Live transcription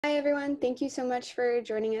Hi, everyone. Thank you so much for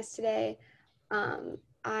joining us today.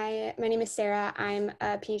 My name is Sarah. I'm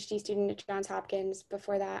a PhD student at Johns Hopkins.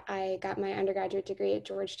 Before that, I got my undergraduate degree at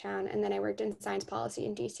Georgetown, and then I worked in science policy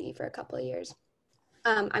in DC for a couple of years.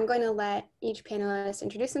 I'm going to let each panelist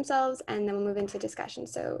introduce themselves, and then we'll move into discussion.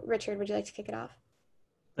 So, Richard, would you like to kick it off?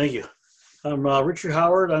 Thank you. I'm Richard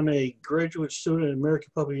Howard. I'm a graduate student in American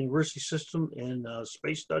Public University System in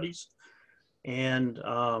space studies and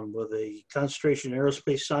with a concentration in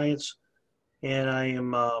aerospace science. And I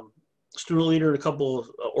am student leader in a couple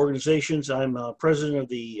of organizations. I'm president of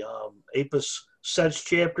the APUS SEDS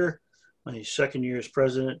chapter, my second year as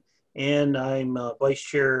president, and I'm vice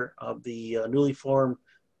chair of the newly formed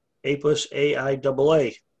APUS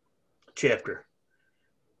AIAA chapter.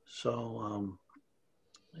 So,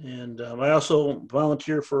 I also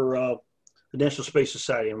volunteer for the National Space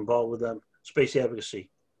Society. I'm involved with them, space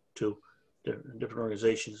advocacy, too, different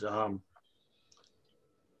organizations. Okay,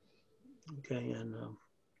 and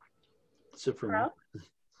that's it for me.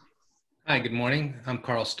 Hi, good morning. I'm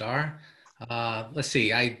Carl Starr. Let's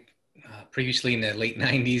see, I previously in the late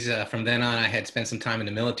 90s, from then on, I had spent some time in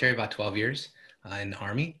the military, about 12 years in the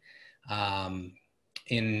Army.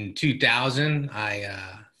 In 2000,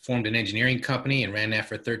 I formed an engineering company and ran that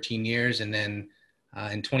for 13 years. And then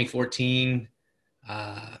in 2014,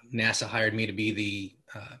 NASA hired me to be the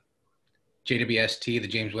JWST, the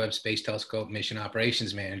James Webb Space Telescope Mission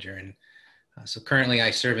Operations Manager. And so currently I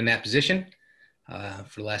serve in that position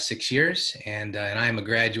for the last 6 years. And I am a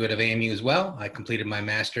graduate of AMU as well. I completed my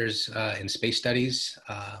master's in space studies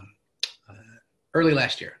early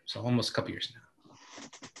last year, so almost a couple years now.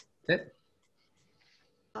 That's it.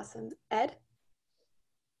 Awesome. Ed?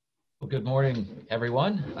 Well, good morning,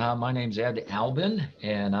 everyone. My name's Ed Albin,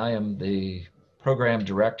 and I am the program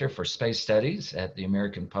director for space studies at the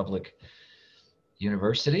American Public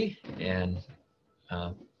University. And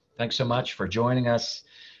thanks so much for joining us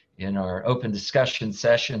in our open discussion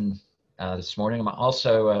session this morning. I'm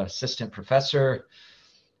also an assistant professor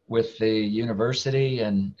with the university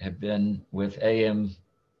and have been with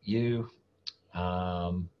AMU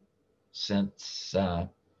since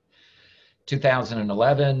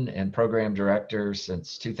 2011 and program director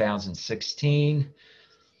since 2016.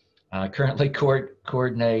 Currently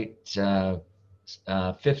coordinate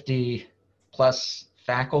 50 plus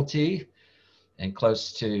faculty and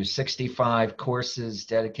close to 65 courses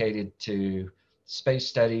dedicated to space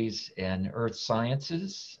studies and earth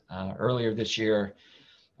sciences. Earlier this year,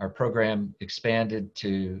 our program expanded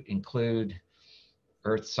to include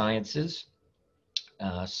earth sciences.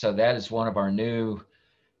 So that is one of our new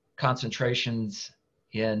concentrations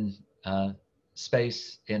in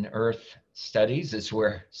space in earth studies, as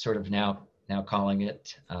we're sort of now calling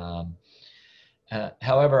it.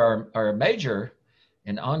 However, our major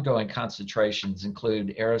and ongoing concentrations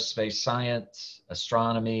include aerospace science,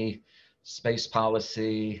 astronomy, space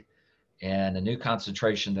policy, and a new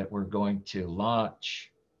concentration that we're going to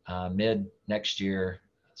launch mid next year,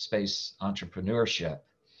 space entrepreneurship.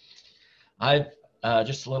 I've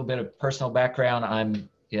just a little bit of personal background. I'm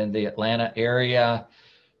in the Atlanta area.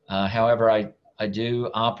 However, I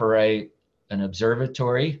do operate an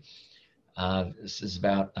observatory. This is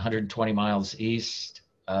about 120 miles east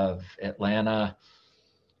of Atlanta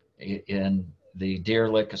in the Deer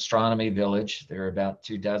Lick Astronomy Village. There are about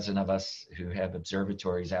 24 of us who have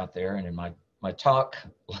observatories out there. And in my talk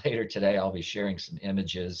later today, I'll be sharing some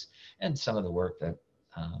images and some of the work that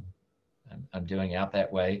I'm doing out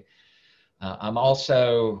that way. I'm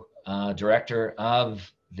also director of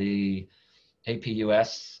the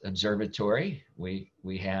APUS Observatory. We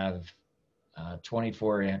have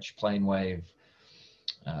 24-inch plane wave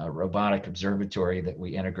robotic observatory that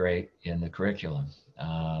we integrate in the curriculum.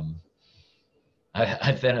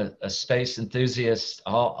 I've been a space enthusiast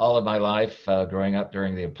all of my life, growing up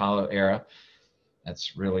during the Apollo era.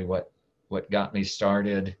 That's really what got me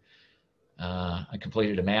started. I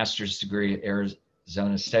completed a master's degree at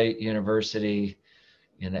Arizona State University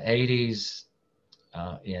in the 80s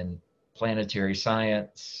in planetary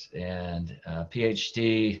science, and a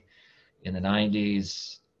PhD in the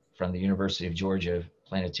 90s from the University of Georgia,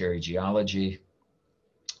 planetary geology.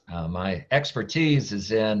 My expertise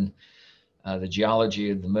is in the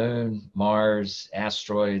geology of the moon, Mars,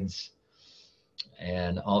 asteroids,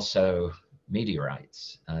 and also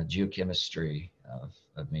meteorites, geochemistry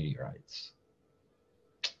of meteorites.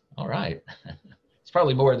 All right, it's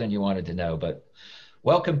probably more than you wanted to know, but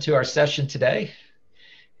welcome to our session today.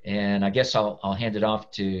 And I guess I'll hand it off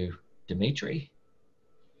to Dmitry.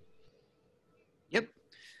 Yep.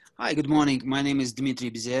 Hi, good morning. My name is Dmitry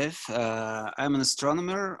Bizev. I'm an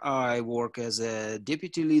astronomer. I work as a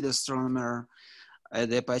deputy lead astronomer at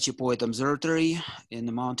the Apache Point Observatory in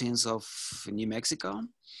the mountains of New Mexico.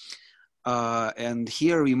 And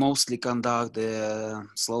here we mostly conduct the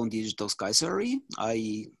Sloan Digital Sky Survey.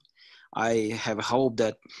 I have a hope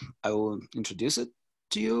that I will introduce it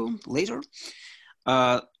to you later.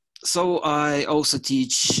 So I also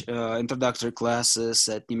teach introductory classes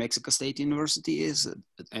at New Mexico State University as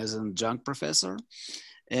an adjunct professor.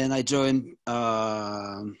 And I joined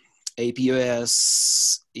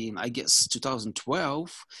APUS in, I guess,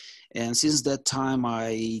 2012. And since that time,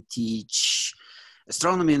 I teach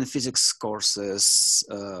astronomy and physics courses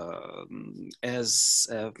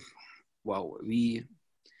well,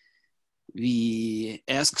 we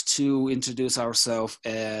asked to introduce ourselves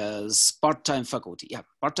as part-time faculty. Yeah,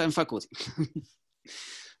 part-time faculty.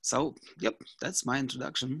 So, yep, that's my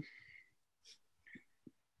introduction.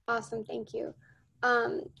 Awesome, thank you.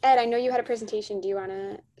 Ed, I know you had a presentation. Do you want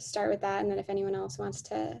to start with that? And then if anyone else wants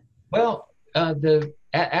to. Well,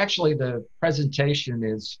 actually the presentation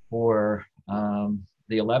is for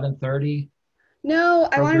the 11:30. No,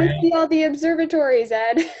 I wanted to see all the observatories,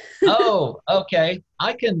 Ed. Oh, okay.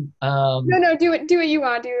 I can. No, do what you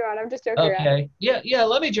want. I'm just joking around. Okay. Yeah.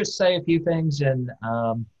 Let me just say a few things and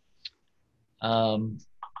a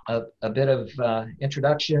bit of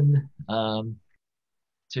introduction to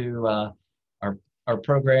our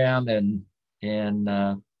program and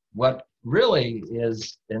what really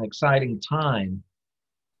is an exciting time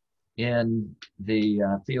in the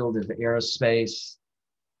field of aerospace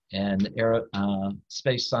and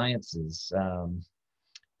space sciences. I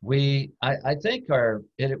think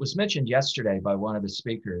it was mentioned yesterday by one of the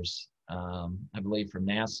speakers, I believe from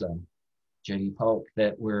NASA, J.D. Polk,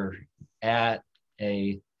 that we're at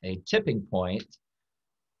a tipping point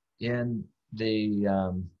in the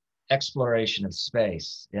exploration of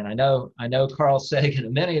space. And I know Carl Sagan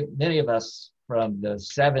and many of us from the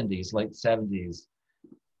 70s, late 70s,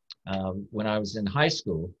 when I was in high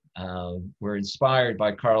school, were inspired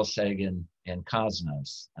by Carl Sagan and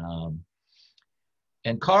Cosmos.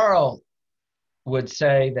 And Carl would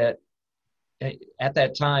say that at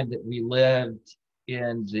that time that we lived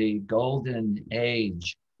in the golden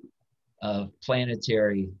age of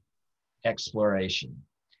planetary exploration.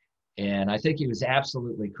 And I think he was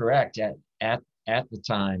absolutely correct at the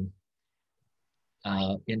time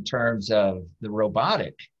in terms of the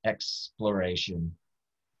robotic exploration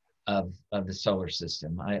of the solar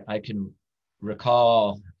system. I can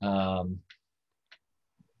recall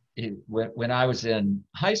when I was in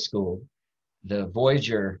high school, the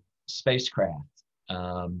Voyager spacecraft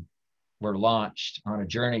were launched on a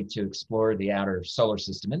journey to explore the outer solar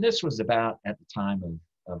system. And this was about at the time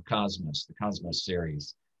of Cosmos, the Cosmos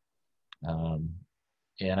series.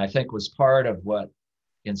 And I think was part of what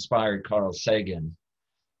inspired Carl Sagan,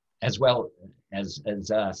 as well as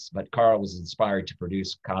us, but Carl was inspired to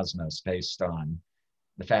produce Cosmos based on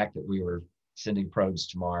the fact that we were sending probes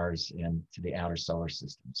to Mars and to the outer solar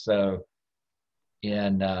system. So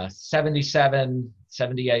in 77,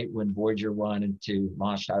 78, when Voyager 1 and 2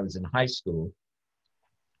 launched, I was in high school.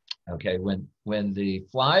 Okay, when the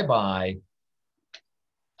flyby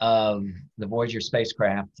of the Voyager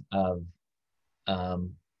spacecraft of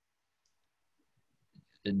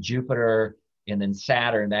Jupiter and then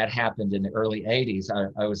Saturn, that happened in the early 80s.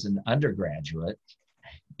 I was an undergraduate,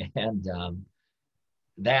 and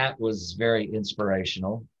that was very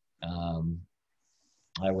inspirational.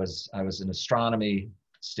 I was an astronomy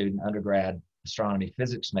student, undergrad astronomy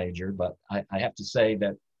physics major, but I have to say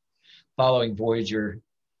that following Voyager,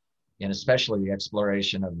 and especially the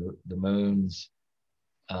exploration of the moons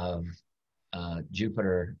of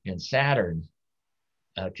Jupiter and Saturn,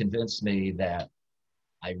 convinced me that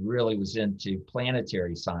I really was into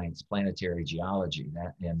planetary science, planetary geology,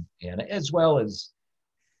 and as well as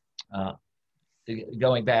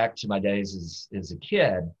going back to my days as a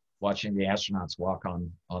kid, watching the astronauts walk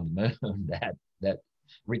on the moon, that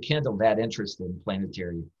rekindled that interest in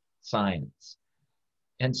planetary science.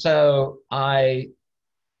 And so I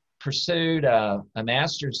pursued a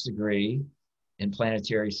master's degree in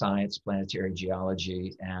planetary science, planetary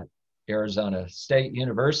geology at Arizona State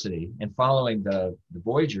University. And following the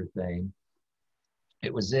Voyager thing,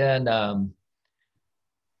 it was in in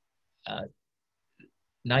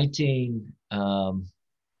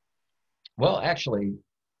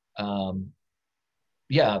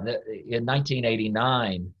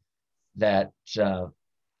 1989 that the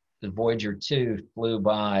Voyager 2 flew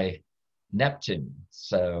by Neptune.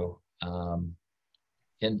 So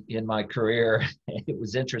in my career, it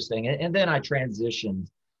was interesting. And then I transitioned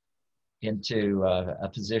into a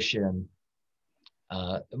position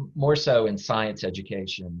more so in science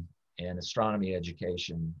education and astronomy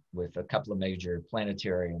education with a couple of major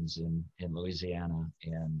planetariums in Louisiana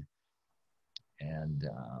and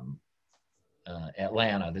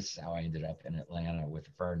Atlanta. This is how I ended up in Atlanta with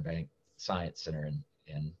the Fernbank Science Center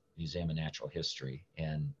and Museum of Natural History.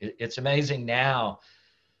 And it's amazing now,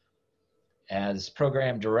 as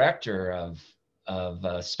program director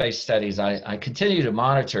of space studies, I continue to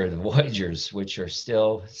monitor the Voyagers, which are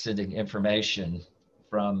still sending information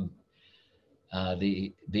from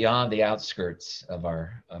beyond the outskirts of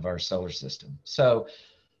our solar system. So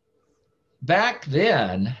back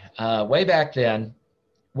then, way back then,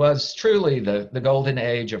 was truly the golden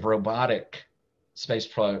age of robotic space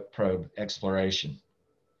probe exploration.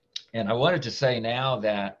 And I wanted to say now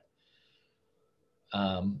that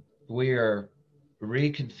we are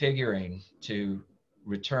reconfiguring to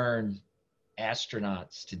return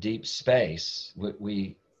astronauts to deep space.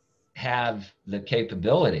 We have the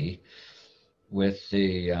capability with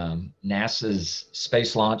the NASA's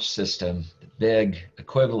Space Launch System, the big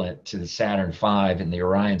equivalent to the Saturn V and the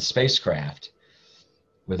Orion spacecraft,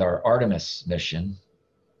 with our Artemis mission,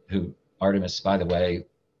 who Artemis, by the way,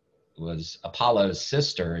 was Apollo's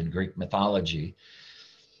sister in Greek mythology.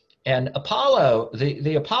 And Apollo,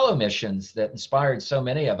 the Apollo missions that inspired so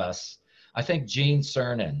many of us, I think Gene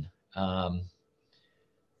Cernan,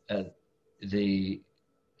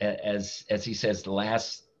 as he says, the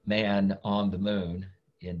last man on the moon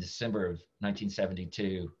in December of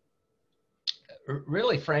 1972,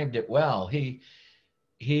 really framed it well. He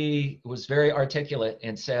was very articulate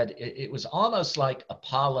and said it was almost like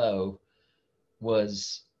Apollo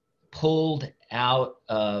was pulled out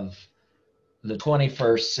of the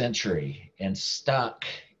 21st century and stuck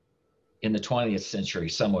in the 20th century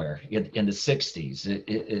somewhere in the 60s.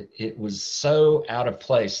 It was so out of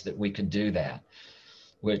place that we could do that,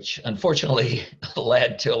 which unfortunately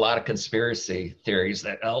led to a lot of conspiracy theories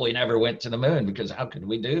that, oh, we never went to the moon because how could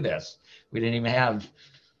we do this? We didn't even have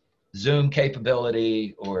Zoom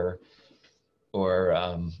capability or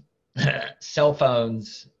cell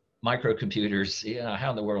phones, microcomputers. You know,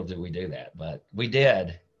 how in the world did we do that? But we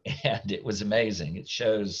did, and it was amazing. It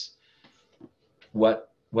shows what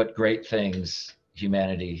great things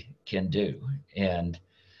humanity can do. And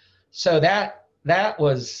so that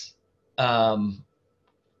was an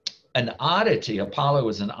oddity. Apollo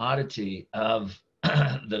was an oddity of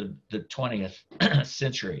the 20th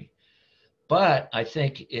century. But I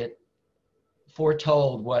think it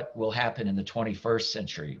foretold what will happen in the 21st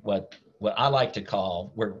century, what I like to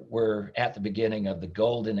call, we're at the beginning of the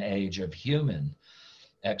golden age of human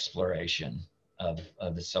exploration of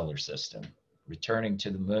the solar system. Returning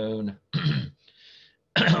to the moon,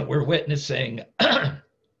 we're witnessing,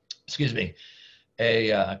 excuse me,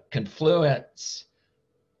 a confluence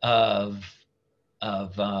of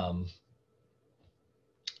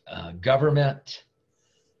government,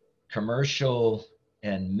 commercial,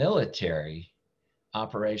 and military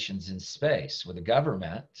operations in space, with the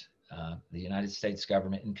government, the United States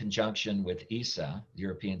government, in conjunction with ESA, the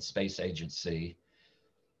European Space Agency,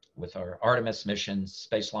 with our Artemis mission,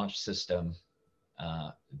 Space Launch System,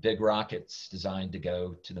 big rockets designed to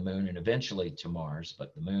go to the moon and eventually to Mars,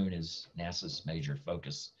 but the moon is NASA's major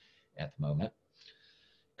focus at the moment.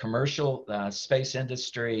 Commercial space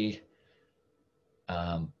industry,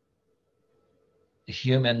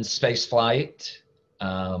 human space flight,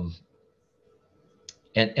 and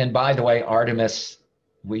by the way, Artemis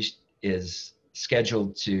is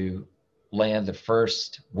scheduled to land the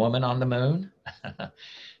first woman on the moon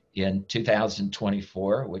in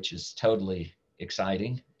 2024, which is totally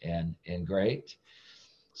exciting and great.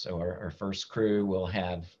 So our first crew will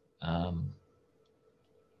have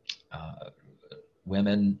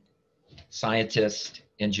women scientists,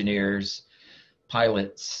 engineers,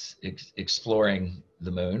 pilots exploring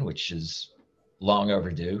the moon, which is long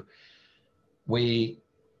overdue. We,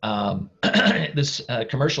 this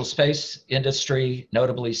commercial space industry,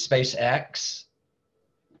 notably SpaceX,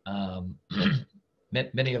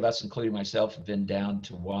 many of us, including myself, have been down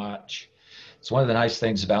to watch. It's one of the nice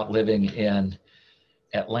things about living in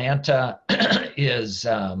Atlanta is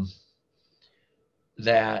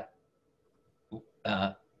that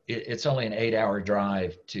it's only an 8-hour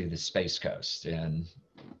drive to the Space Coast. And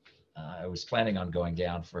I was planning on going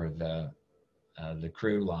down for the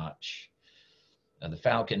crew launch, the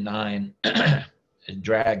Falcon 9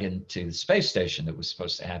 Dragon to the space station that was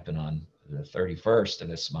supposed to happen on the 31st of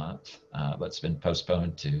this month, but it's been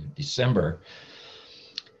postponed to December.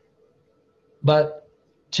 But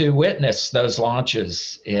to witness those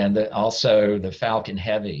launches and also the Falcon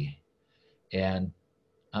Heavy, and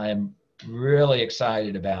I'm really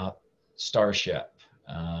excited about Starship.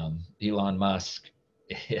 Elon Musk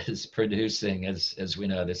is producing, as we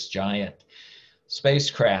know, this giant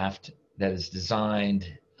spacecraft that is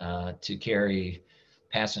designed to carry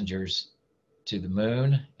passengers to the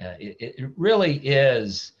moon. It really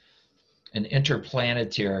is an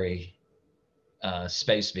interplanetary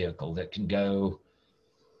space vehicle that can go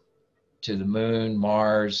to the moon,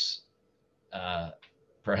 Mars,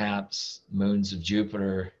 perhaps moons of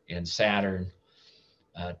Jupiter and Saturn,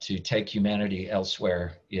 to take humanity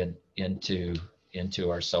elsewhere into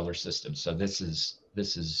our solar system. So this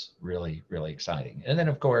is really, really exciting. And then,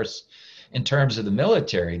 of course, in terms of the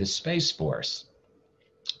military, the Space Force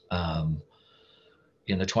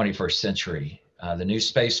in the 21st century, the new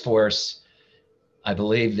Space Force, I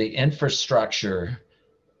believe the infrastructure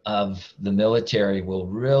of the military will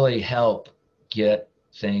really help get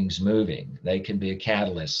things moving. They can be a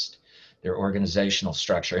catalyst, their organizational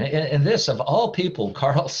structure. And this, of all people,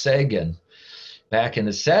 Carl Sagan, back in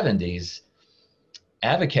the 70s,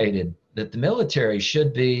 advocated that the military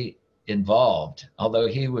should be involved. Although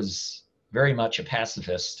he was very much a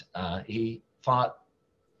pacifist, he thought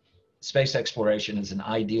space exploration is an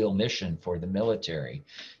ideal mission for the military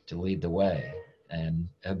to lead the way. And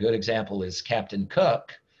a good example is Captain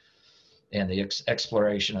Cook and the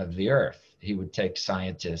exploration of the Earth. He would take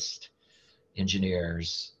scientists,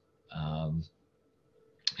 engineers,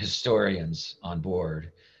 historians on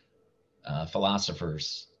board,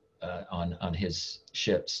 philosophers on his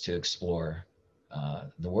ships to explore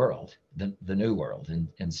the world, the new world.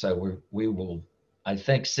 And so we will, I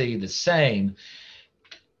think, see the same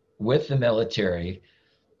with the military.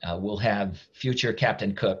 We'll have future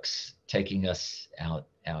Captain Cooks taking us out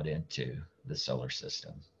into the solar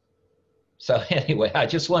system. So anyway, I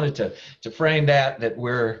just wanted to frame that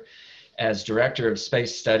we're, as director of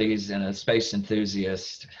space studies and a space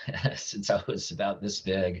enthusiast, since I was about this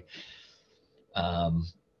big,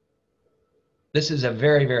 this is a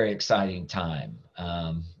very, very exciting time.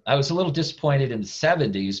 I was a little disappointed in the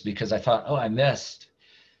 70s because I thought, oh, I missed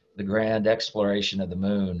the grand exploration of the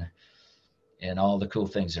moon and all the cool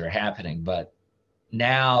things that are happening. But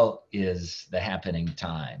now is the happening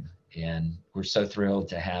time. And we're so thrilled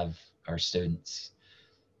to have our students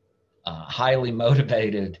highly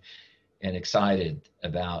motivated and excited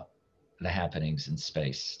about the happenings in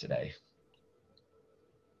space today.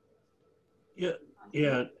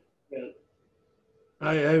 Yeah.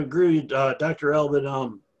 I agree with Dr.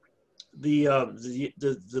 Elvin.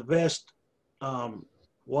 The vast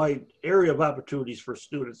wide area of opportunities for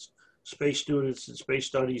students, space students and space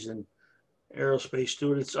studies and aerospace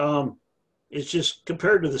students. It's just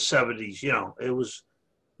compared to the 70s, it was,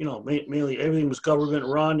 mainly everything was government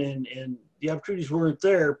run and the opportunities weren't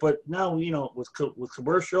there. But now, with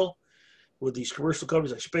these commercial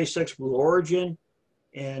companies like SpaceX, Blue Origin,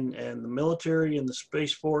 and the military and the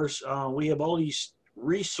Space Force, we have all these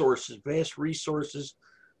resources, vast resources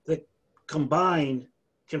that combined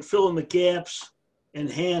can fill in the gaps,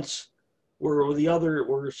 enhance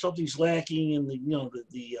where something's lacking in the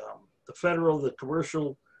federal, the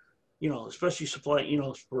commercial, especially supply,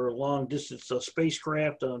 for a long distance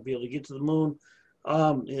spacecraft to be able to get to the moon.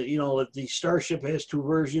 The Starship has two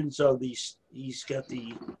versions of these. He's got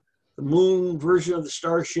the moon version of the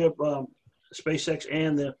Starship, SpaceX,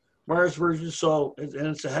 and the Mars version. So, and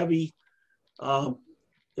it's a heavy,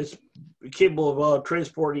 it's capable of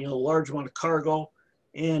transporting a large amount of cargo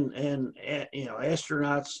and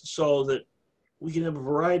astronauts, so that we can have a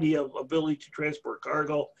variety of ability to transport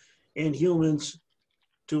cargo and humans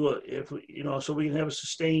to so we can have a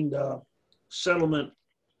sustained settlement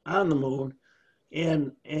on the moon,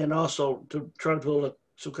 and also to try to build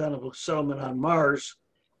some kind of a settlement on Mars.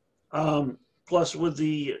 Plus, with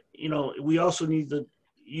the we also need to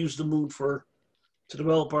use the moon to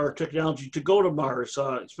develop our technology to go to Mars,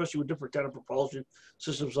 especially with different kind of propulsion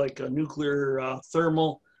systems like nuclear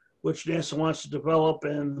thermal, which NASA wants to develop,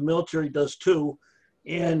 and the military does too.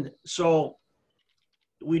 And so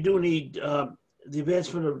we do need the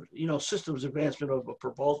advancement of systems, advancement of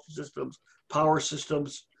propulsion systems, power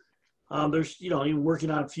systems. There's even working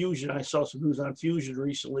on fusion. I saw some news on fusion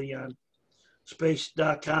recently on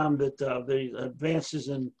space.com that the advances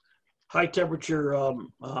in high temperature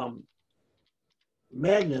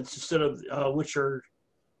magnets, instead of which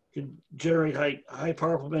can generate high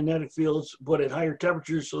powerful magnetic fields, but at higher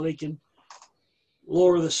temperatures, so they can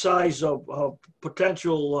lower the size of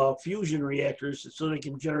potential fusion reactors, so they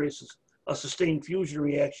can generate a sustained fusion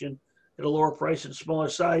reaction at a lower price and a smaller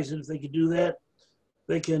size. And if they can do that,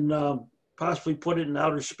 they can possibly put it in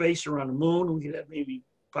outer space around the moon. We could have maybe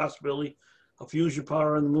possibility of fusion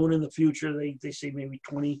power on the moon in the future. They say maybe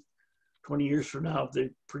 20 years from now, if they're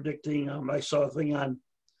predicting. I saw a thing on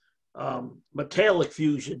metallic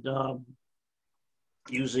fusion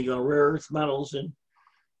using rare earth metals and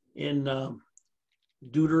in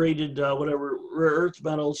deuterated whatever rare earth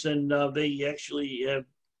metals, and they actually have,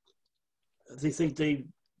 they think they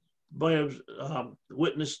might have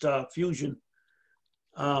witnessed fusion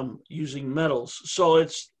using metals. So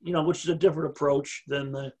it's, you know, which is a different approach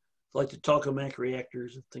than the like the tokamak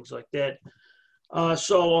reactors and things like that.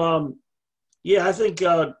 Yeah, I think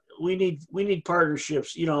we need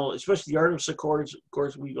partnerships. You know, especially the Artemis Accords. Of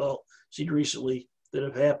course, we've all seen recently that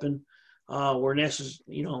have happened, where NASA's,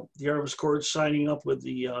 you know, the Artemis Accords signing up with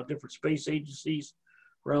the different space agencies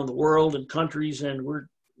around the world and countries, and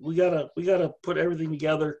we gotta put everything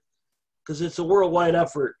together because it's a worldwide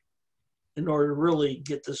effort in order to really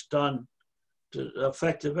get this done, to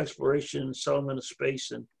effective exploration and settlement of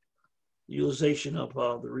space and utilization of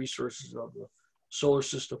the resources of the solar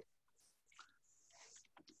system.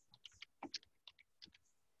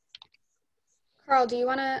 Carl, do you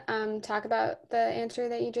want to talk about the answer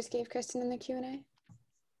that you just gave Kristen in the Q&A?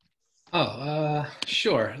 Oh,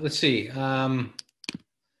 sure. Let's see. I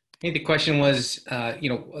think the question was, you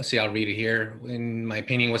know, let's see, I'll read it here. In my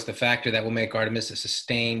opinion, what's the factor that will make Artemis a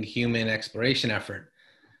sustained human exploration effort,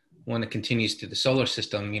 one that continues through the solar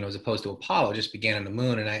system, you know, as opposed to Apollo, just began on the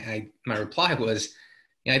moon? And my reply was,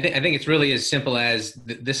 you know, I think it's really as simple as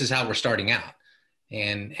this is how we're starting out.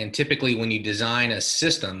 And typically when you design a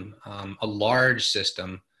system, a large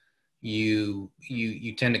system, you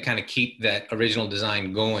tend to kind of keep that original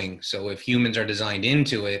design going. So if humans are designed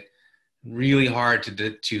into it, really hard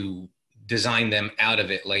to design them out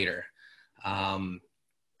of it later. Kind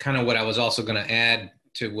of what I was also going to add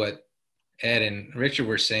to what Ed and Richard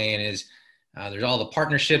were saying is there's all the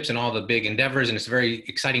partnerships and all the big endeavors, and it's a very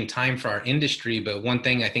exciting time for our industry. But one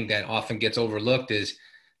thing I think that often gets overlooked is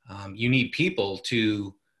you need people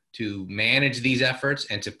to manage these efforts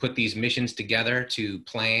and to put these missions together, to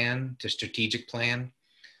plan, to strategic plan.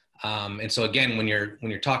 And so again, when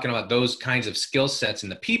you're talking about those kinds of skill sets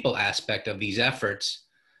and the people aspect of these efforts,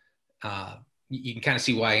 you can kind of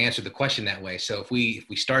see why I answered the question that way. So if we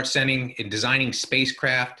start sending and designing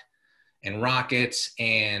spacecraft and rockets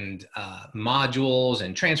and modules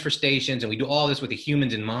and transfer stations, and we do all this with the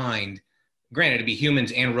humans in mind, granted it'd be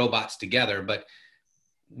humans and robots together, but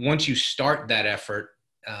once you start that effort,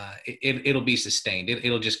 it'll be sustained.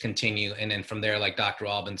 It'll just continue. And then from there, like Dr.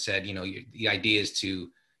 Albin said, you know, the idea is to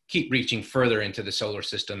keep reaching further into the solar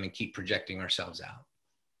system and keep projecting ourselves out.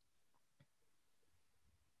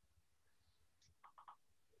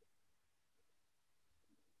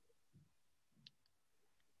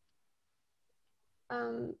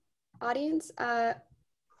 Audience,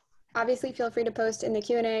 obviously feel free to post in the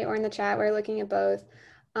Q&A or in the chat. We're looking at both.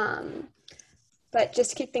 But just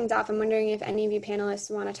to kick things off, I'm wondering if any of you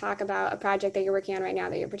panelists want to talk about a project that you're working on right now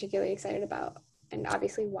that you're particularly excited about, and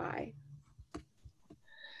obviously why.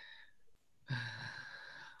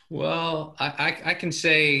 Well, I can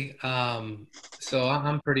say, so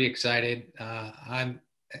I'm pretty excited.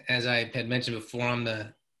 As I had mentioned before, I'm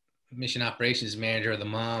the mission operations manager, or the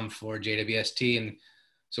mom for JWST. And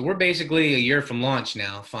so we're basically a year from launch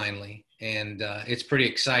now, finally. And it's pretty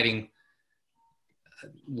exciting.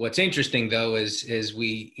 What's interesting though is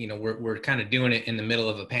we, you know, we're kind of doing it in the middle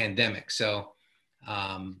of a pandemic. So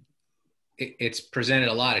it's presented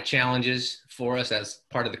a lot of challenges for us as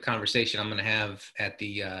part of the conversation I'm going to have at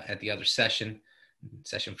the other session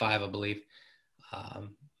 5, I believe.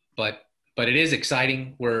 But it is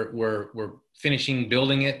exciting. We're finishing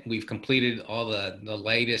building it. We've completed all the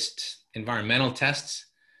latest environmental tests,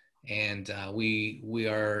 and we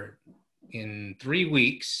are in 3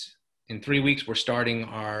 weeks. In 3 weeks, we're starting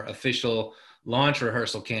our official launch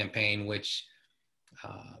rehearsal campaign, which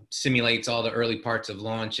simulates all the early parts of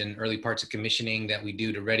launch and early parts of commissioning that we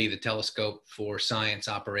do to ready the telescope for science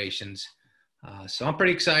operations. So I'm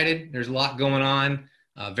pretty excited. There's a lot going on,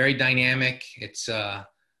 very dynamic. It's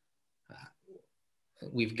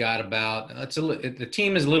we've got about, the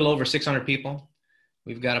team is a little over 600 people.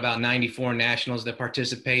 We've got about 94 nationals that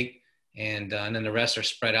participate. And then the rest are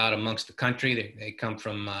spread out amongst the country. They come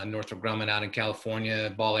from Northrop Grumman out in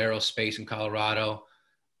California, Ball Aerospace in Colorado,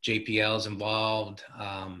 JPL's involved,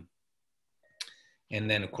 and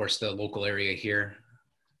then of course the local area here.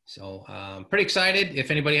 So pretty excited.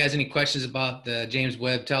 If anybody has any questions about the James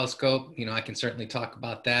Webb Telescope, you know, I can certainly talk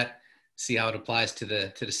about that, see how it applies to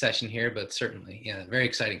the session here. But certainly, yeah, very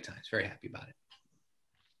exciting times. Very happy about it.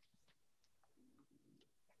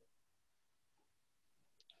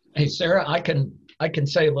 Hey, Sarah, I can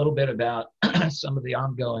say a little bit about some of the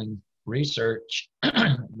ongoing research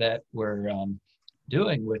that we're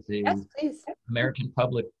doing with the Yes, please. American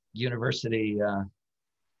Public University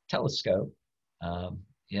telescope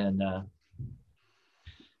in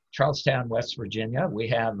Charlestown, West Virginia. We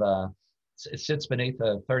have, it sits beneath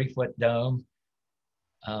a 30-foot dome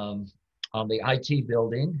on the IT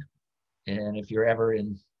building. And if you're ever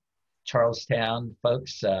in Charlestown,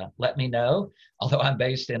 folks, let me know. Although I'm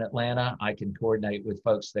based in Atlanta, I can coordinate with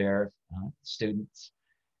folks there, students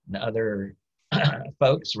and other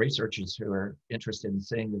folks, researchers who are interested in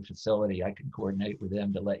seeing the facility. I can coordinate with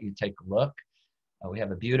them to let you take a look. We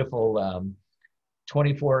have a beautiful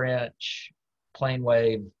 24-inch plane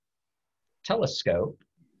wave telescope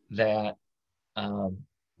that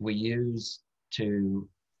we use to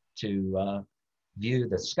view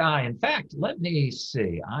the sky. In fact, let me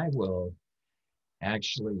see. I will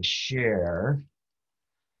actually share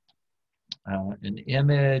an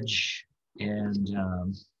image and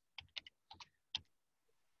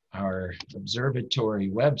our observatory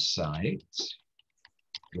website,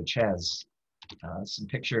 which has some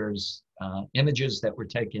pictures, images that were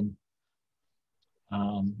taken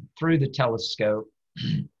through the telescope.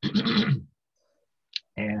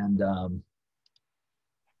 And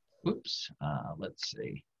oops, let's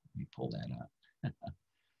see, let me pull that up.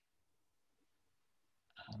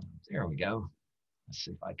 There we go. Let's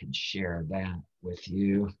see if I can share that with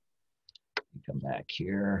you. Come back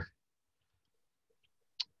here.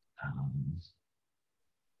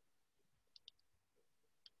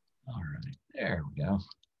 All right, there we go.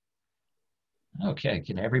 Okay,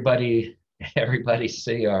 can everybody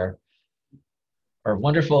see our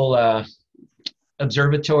wonderful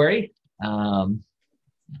observatory?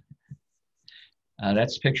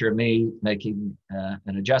 That's a picture of me making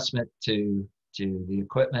an adjustment to the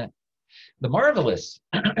equipment. The marvelous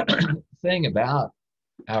thing about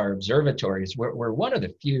our observatories, we're one of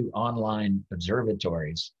the few online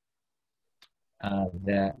observatories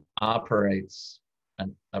that operates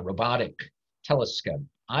a robotic telescope.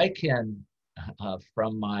 I can,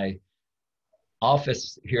 from my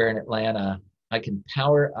office here in Atlanta, I can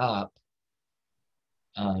power up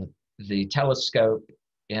the telescope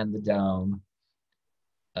and the dome.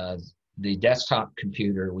 The desktop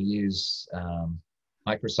computer, we use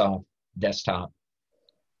Microsoft Desktop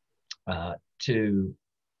to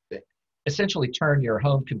essentially turn your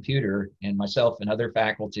home computer, and myself and other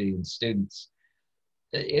faculty and students,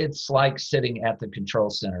 it's like sitting at the control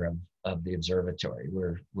center of the observatory.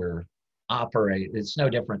 We're operate, it's no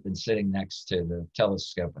different than sitting next to the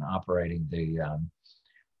telescope and operating the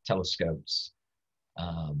telescope's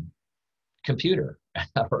computer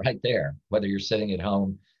right there, whether you're sitting at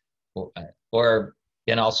home or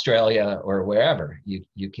in Australia or wherever.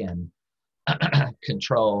 You can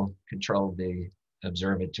control the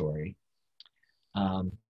observatory.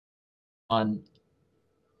 On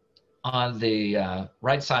the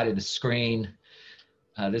right side of the screen,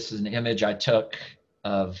 this is an image I took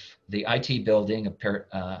of the IT building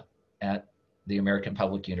at the American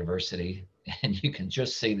Public University, and you can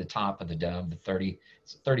just see the top of the dome, the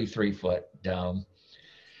 33-foot dome.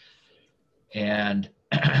 And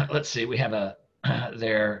let's see, we have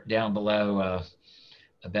there down below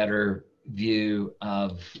a better view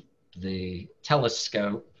of the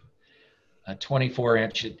telescope, a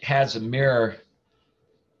 24-inch. It has a mirror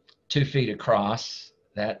 2 feet across.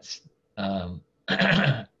 That's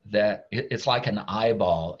it's like an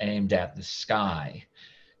eyeball aimed at the sky.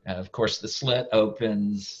 Of course, the slit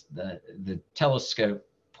opens, the telescope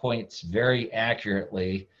points very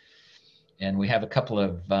accurately, and we have a couple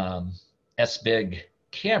of S-Big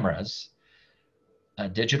cameras,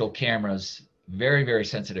 digital cameras, very, very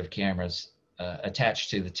sensitive cameras attached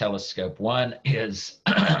to the telescope. One is,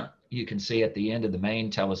 you can see at the end of the main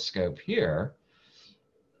telescope here.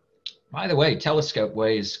 By the way, telescope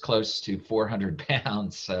weighs close to 400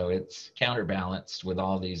 pounds, so it's counterbalanced with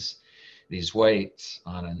all these weights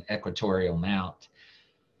on an equatorial mount.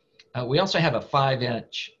 We also have a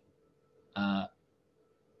 5-inch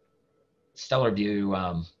stellar view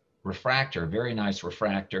refractor, very nice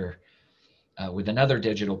refractor, with another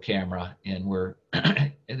digital camera, and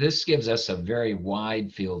this gives us a very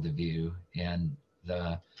wide field of view, and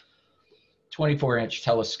the 24-inch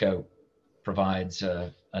telescope provides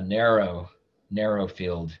a narrow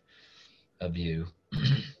field of view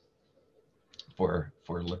for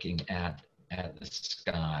looking at the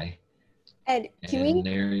sky. Ed,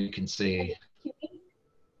 there you can see.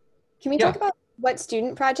 Can we talk about what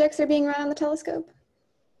student projects are being run on the telescope?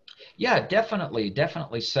 Yeah,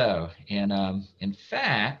 definitely so. And in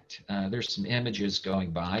fact, there's some images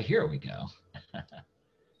going by. Here we go.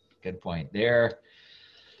 Good point there.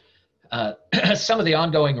 Some of the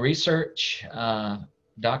ongoing research,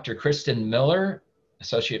 Dr. Kristen Miller,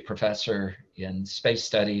 Associate Professor in Space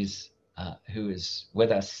Studies who is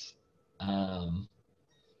with us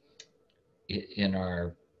in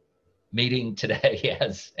our meeting today,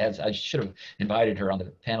 as I should have invited her on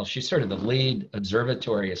the panel. She's sort of the lead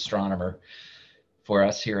observatory astronomer for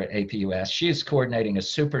us here at APUS. She is coordinating a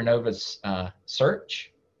supernovas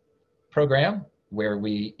search program where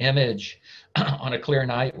we image, on a clear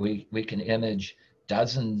night, we can image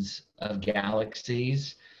dozens of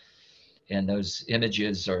galaxies, and those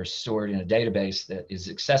images are stored in a database that is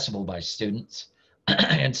accessible by students.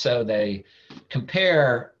 And so they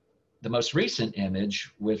compare the most recent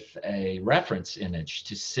image with a reference image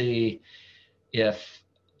to see if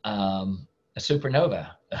a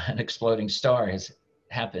supernova, an exploding star, has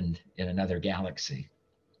happened in another galaxy.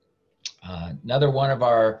 Another one of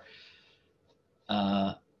our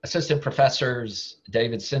assistant professors,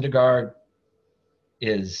 David Syndergaard,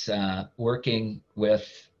 is working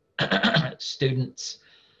with students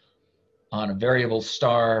on a variable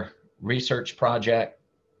star research project,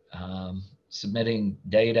 submitting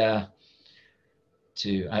data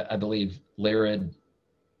to, I believe, LYRID,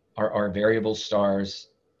 are variable stars,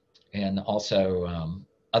 and also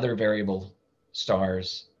other variable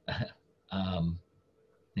stars,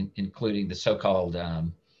 including the so-called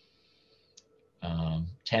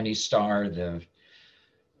Temmie star, the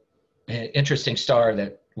interesting star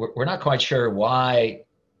that we're not quite sure why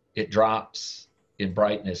it drops in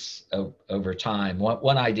brightness over time.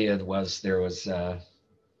 One idea was there was a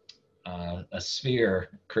sphere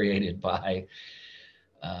created by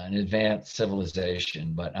an advanced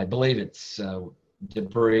civilization, but I believe it's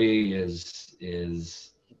debris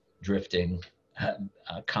is drifting.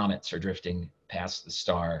 Comets are drifting past the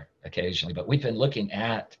star occasionally, but we've been looking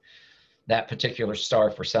at that particular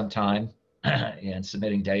star for some time and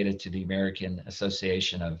submitting data to the American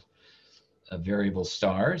Association of Variable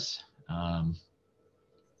Stars.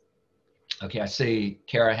 Okay, I see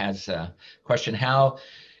Kara has a question. How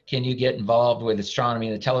can you get involved with astronomy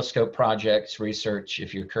and the telescope projects research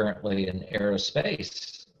if you're currently in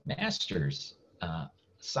aerospace master's,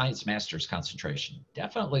 science master's concentration?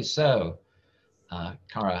 Definitely so,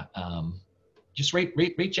 Kara. Just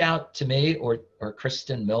reach out to me or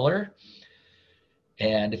Kristen Miller.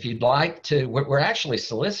 And if you'd like to, we're actually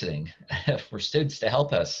soliciting for students to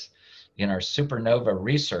help us in our supernova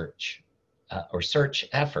research or search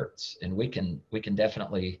efforts, and we can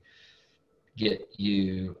definitely get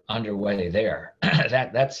you underway there.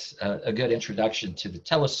 That's a good introduction to the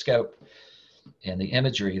telescope and the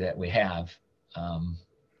imagery that we have.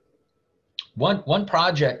 One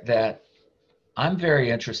project that I'm very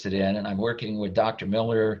interested in, and I'm working with Dr.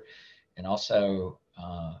 Miller and also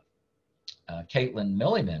Caitlin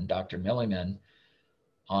Milliman, Dr. Milliman,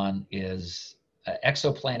 on is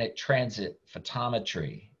exoplanet transit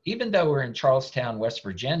photometry. Even though we're in Charlestown, West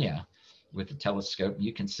Virginia, with the telescope,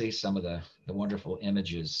 you can see some of the wonderful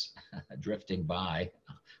images drifting by.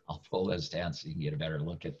 I'll pull those down so you can get a better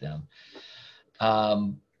look at them.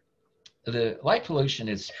 The light pollution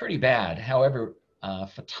is pretty bad. However,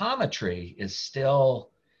 photometry is still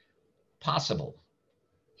possible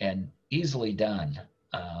and easily done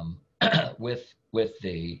with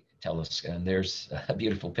the telescope. And there's a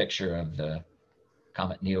beautiful picture of the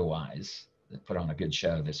comet Neowise that put on a good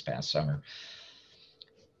show this past summer.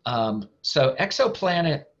 So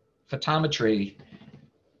exoplanet photometry,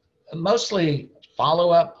 mostly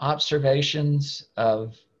follow-up observations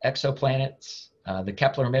of exoplanets. The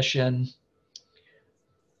Kepler mission,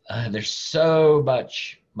 there's so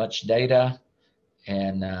much data,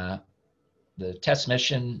 and the TESS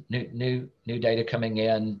mission, new data coming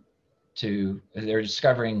in. They're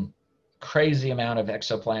discovering crazy amount of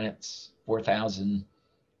exoplanets, 4,000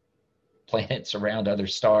 planets around other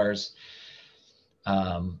stars.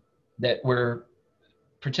 That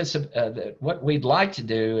what we'd like to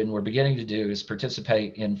do, and we're beginning to do, is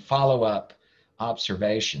participate in follow-up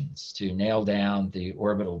observations to nail down the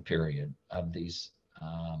orbital period of these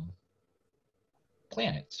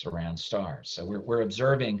planets around stars. So we're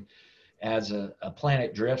observing as a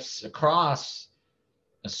planet drifts across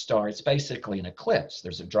a star. It's basically an eclipse.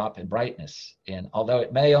 There's a drop in brightness, and although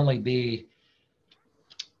it may only be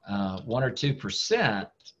 1 or 2%,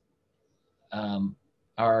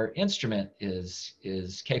 our instrument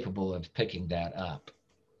is capable of picking that up.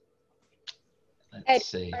 Let's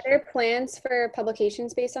see. Are there plans for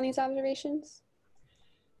publications based on these observations?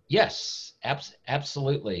 Yes,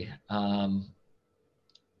 absolutely.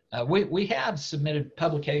 We have submitted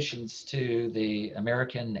publications to the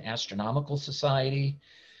American Astronomical Society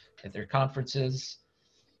at their conferences.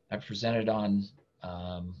 I've presented on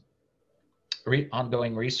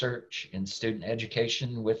ongoing research in student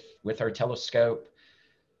education with our telescope.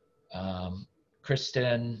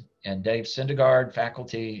 Kristen and Dave Syndergaard,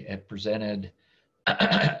 faculty, have presented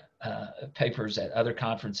papers at other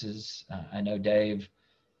conferences. I know Dave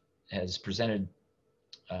has presented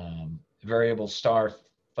variable star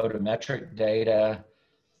photometric data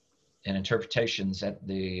and interpretations at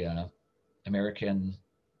the American,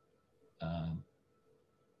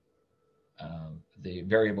 the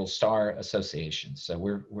Variable Star Association. So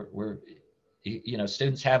we're you know,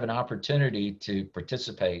 students have an opportunity to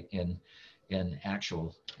participate in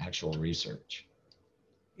actual research.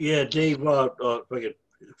 Yeah, Dave, if I could,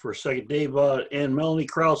 for a second, Dave and Melanie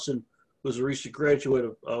Carlson was a recent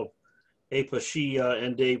graduate of APA. She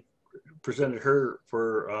and Dave presented her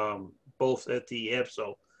for both at the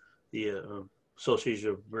APSO, the Association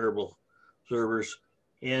of Variable Observers,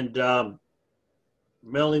 and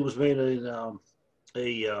Melanie was made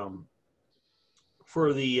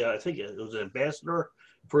for the I think it was an ambassador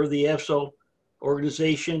for the APSO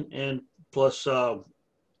organization, and plus her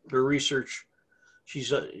research.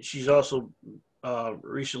 She's also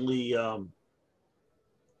recently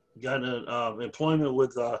gotten employment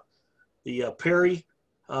with the Perry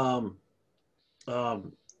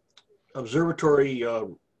Observatory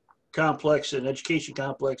Complex and Education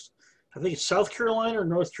Complex. I think it's South Carolina or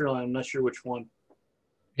North Carolina. I'm not sure which one.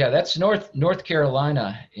 Yeah, that's North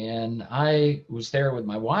Carolina, and I was there with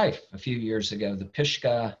my wife a few years ago. The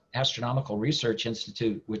Pishka Astronomical Research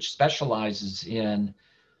Institute, which specializes in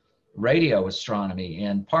radio astronomy,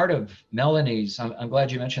 and part of Melanie's, I'm glad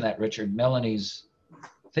you mentioned that, Richard. Melanie's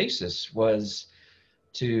thesis was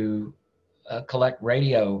to collect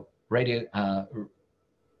radio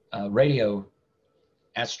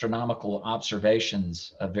astronomical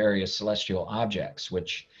observations of various celestial objects,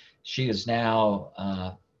 which she is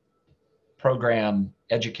now program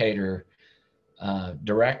educator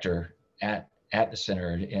director at the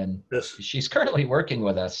center, and Yes. she's currently working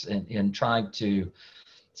with us in trying to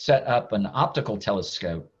set up an optical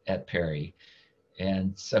telescope at Perry,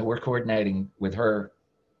 and so we're coordinating with her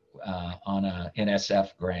on a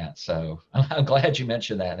NSF grant. So I'm glad you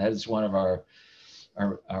mentioned that. That is one of our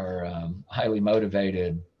highly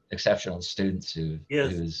motivated, exceptional students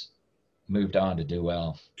who's moved on to do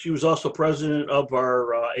well. She was also president of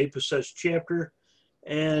our APA-SEDS chapter,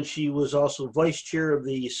 and she was also vice chair of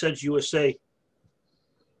the SEDS USA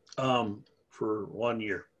for 1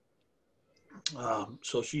 year.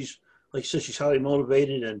 So she's, like I said, she's highly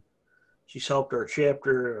motivated, and she's helped our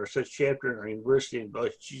chapter, our SEDS chapter, and our university,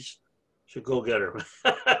 but she's a go-getter.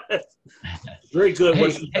 Very good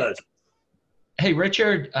what she does. Hey,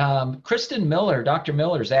 Richard, Kristen Miller, Dr.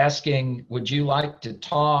 Miller is asking, would you like to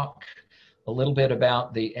talk a little bit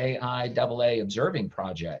about the AIAA observing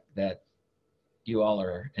project that you all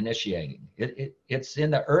are initiating? It's in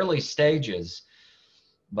the early stages,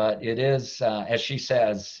 but it is, as she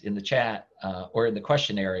says in the chat or in the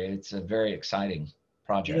question area, it's a very exciting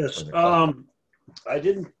project. Yes, I'm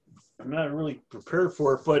not really prepared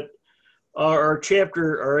for it, but our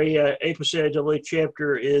chapter, our APA-AIAA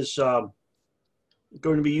chapter is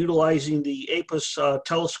going to be utilizing the APUS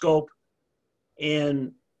telescope,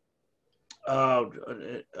 and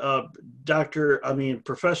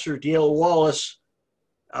Professor Dale Wallace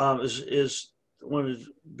is one of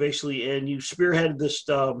basically, and you spearheaded this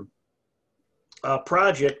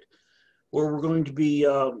project where we're going to be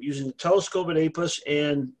using the telescope at APUS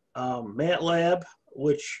and MATLAB,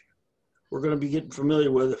 which we're going to be getting familiar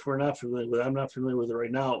with. If we're not familiar with it, I'm not familiar with it right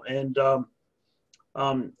now. And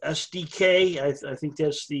SDK, I think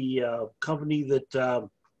that's the company that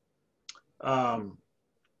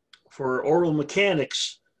for orbital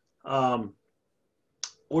mechanics, we're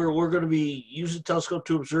going to be using the telescope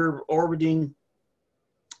to observe orbiting,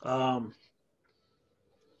 I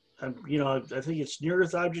think it's near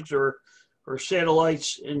Earth objects or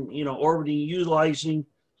satellites, and orbiting, utilizing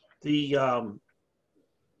the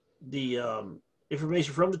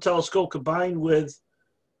information from the telescope combined with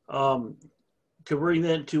converting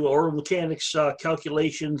that into orbital mechanics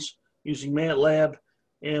calculations using MATLAB,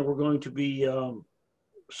 and we're going to be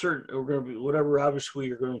whatever obviously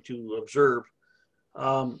you're going to observe,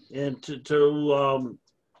 and to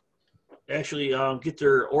actually get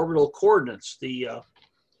their orbital coordinates, the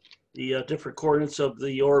different coordinates of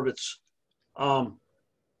the orbits.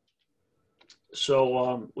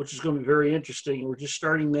 Which is going to be very interesting. We're just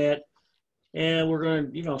starting that, and we're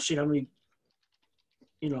going to, see how many,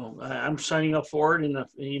 I'm signing up for it, and a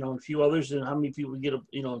few others, and how many people get,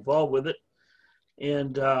 involved with it,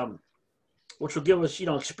 and which will give us,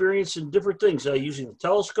 experience in different things, using the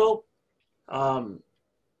telescope, and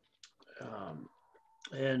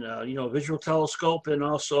visual telescope, and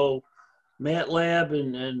also MATLAB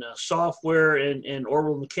and software and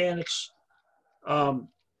orbital mechanics, um,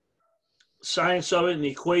 science of it and the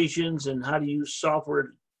equations and how to use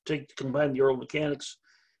software to combine the orbital mechanics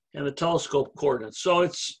and the telescope coordinates. So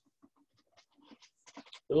it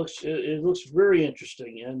looks very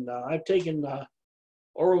interesting. And I've taken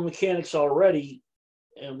orbital mechanics already,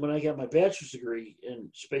 and when I got my bachelor's degree in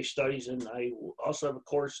space studies, and I also have a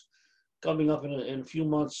course coming up in a few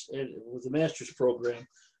months with the master's program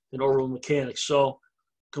in orbital mechanics. So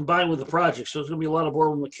combined with the project, so there's going to be a lot of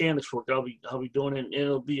orbital mechanics work I'll be doing, and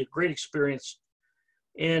it'll be a great experience.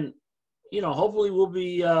 And hopefully we'll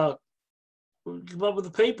come up with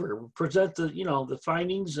a paper, we'll present the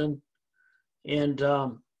findings and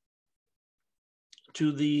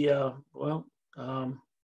to the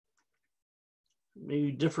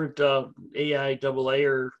maybe different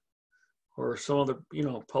AIAA or some other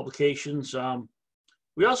publications.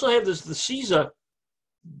 We also have the CISA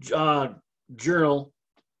journal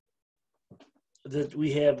that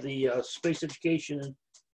we have, the Space Education and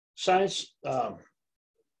Science,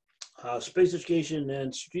 Space Education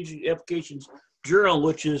and Strategic Applications Journal,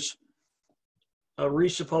 which is a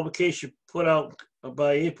recent publication put out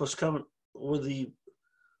by APUS coming with the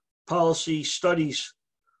Policy Studies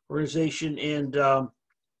Organization, and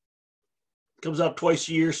comes out twice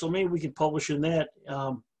a year. So maybe we can publish in that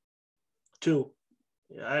too.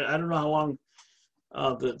 I don't know how long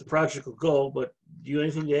the project will go, but do you have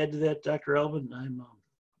anything to add to that, Dr. Elvin?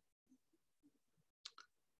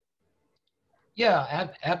 Yeah,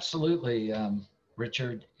 absolutely,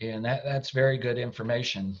 Richard, and that's very good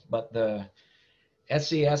information. But the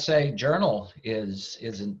SESA journal is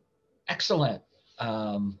an excellent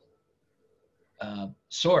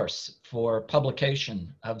source for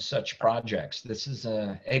publication of such projects. This is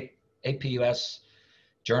a APUS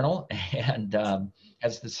journal, and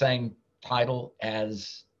has the same title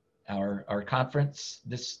as our conference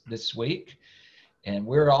this week. And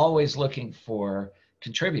we're always looking for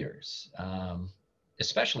contributors,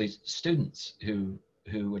 especially students who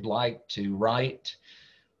would like to write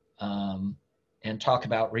and talk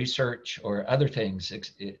about research or other things.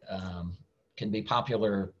 Can be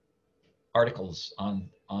popular articles on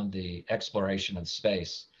the exploration of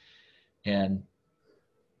space, and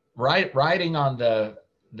writing on the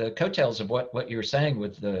coattails of what you were saying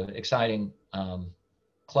with the exciting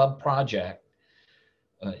club project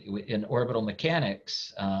in orbital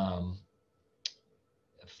mechanics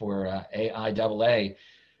for AIAA.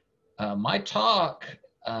 My talk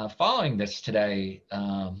following this today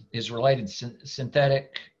is related to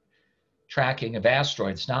synthetic tracking of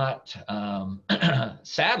asteroids, not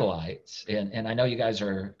satellites. And I know you guys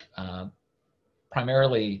are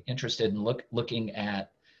primarily interested in looking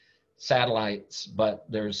at satellites, but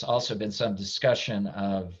there's also been some discussion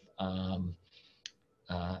of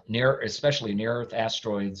especially near-Earth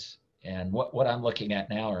asteroids. And what I'm looking at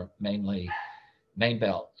now are mainly main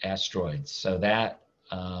belt asteroids. So that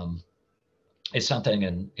is something,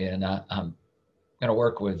 and I'm going to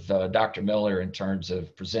work with Dr. Miller in terms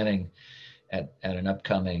of presenting at an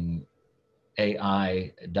upcoming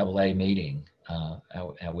AIAA meeting,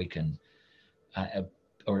 how we can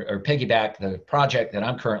or piggyback the project that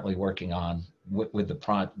I'm currently working on with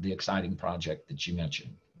the exciting project that you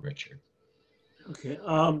mentioned, Richard. Okay.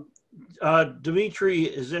 Dimitri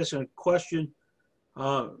is asking a question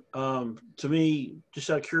to me, just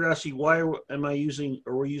out of curiosity. Why am I using,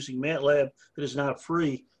 or we're using MATLAB that is not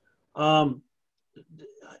free?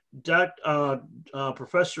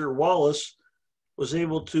 Professor Wallace was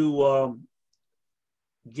able to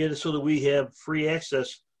get it so that we have free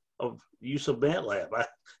access of use of MATLAB.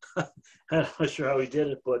 I'm not sure how he did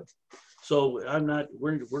it, but so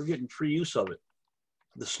we're getting free use of it,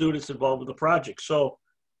 the students involved with the project. So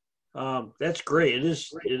that's great.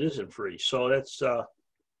 It isn't free. So that's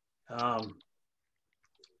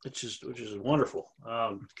which is wonderful,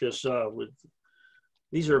 because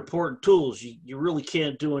these are important tools. You really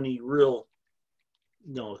can't do any real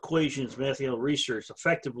equations, mathematical research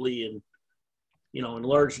effectively in in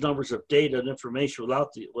large numbers of data and information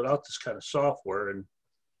without this kind of software. And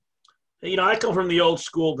I come from the old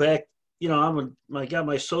school back. I got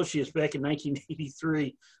my associates back in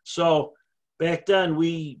 1983. So back then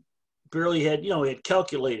we barely had, we had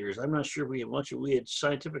calculators. I'm not sure we had much. We had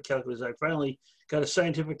scientific calculators. I finally got a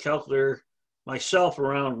scientific calculator myself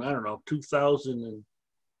around, I don't know,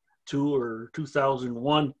 2002 or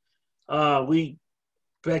 2001.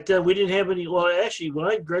 Back then we didn't have any. Well, actually, when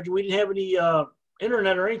I graduated, we didn't have any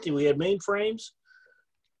internet or anything. We had mainframes,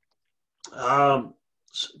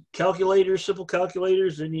 calculators, simple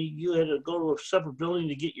calculators, and you had to go to a separate building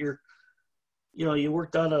to get your, you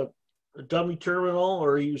worked on a dummy terminal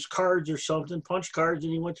or used cards or something, punch cards,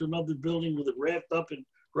 and you went to another building with it wrapped up in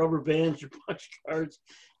rubber bands, your punch cards,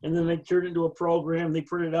 and then they turned it into a program. They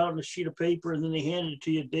printed it out on a sheet of paper, and then they handed it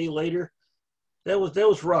to you a day later. That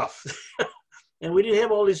was rough. And we didn't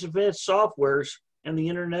have all these advanced softwares and the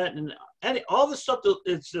internet and all the stuff that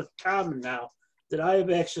it's just common now that I have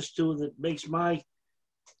access to that makes my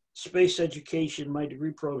space education, my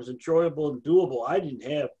degree programs enjoyable and doable. I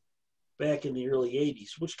didn't have back in the early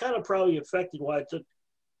 80s, which kind of probably affected why it took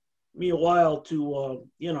me a while to,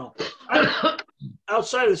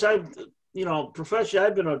 outside of this, professionally,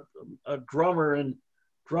 I've been a drummer and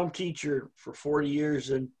drum teacher for 40 years.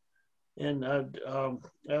 And I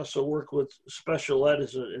also work with special ed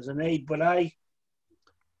as an aide, but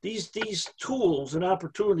these tools and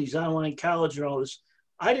opportunities, online college and all this,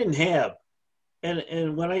 I didn't have.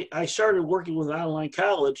 And when I started working with online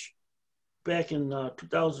college back in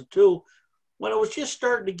 2002, when it was just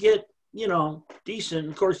starting to get, decent.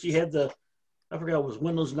 Of course, you had I forgot, it was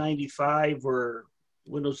Windows 95 or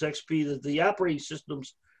Windows XP. The operating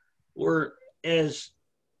systems were as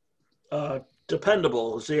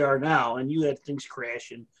dependable as they are now, and you had things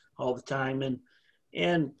crashing all the time.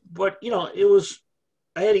 But it was,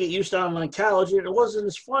 I had to get used to online college, and it wasn't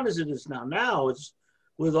as fun as it is now. Now it's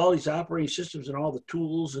with all these operating systems and all the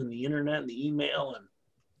tools and the internet and the email and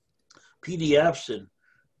PDFs and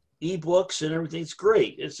ebooks and everything. It's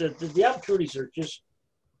great. It's that the opportunities are just,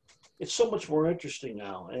 it's so much more interesting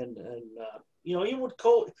now. And even with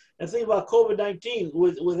COVID, and think about COVID-19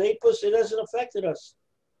 with APUS, it hasn't affected us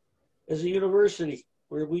as a university,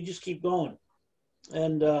 where we just keep going.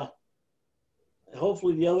 And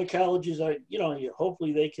hopefully the other colleges are,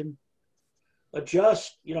 hopefully they can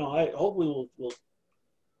adjust. Hopefully we'll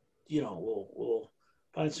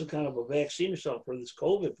find some kind of a vaccine or something for this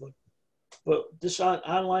COVID. But this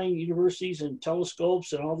online universities and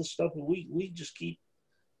telescopes and all this stuff, we just keep,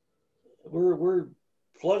 we're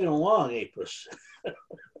plugging along, APUS.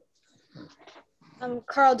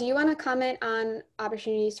 Carl, do you want to comment on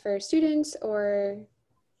opportunities for students or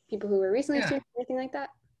people who were recently students, anything like that?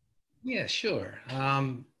 Yeah, sure.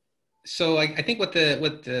 So I think what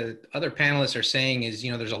the other panelists are saying is,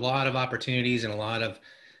 there's a lot of opportunities and a lot of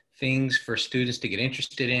things for students to get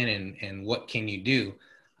interested in, and what can you do?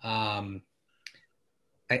 I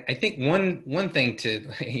think one thing to,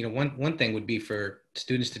 one thing would be for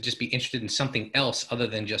students to just be interested in something else other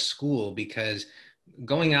than just school, because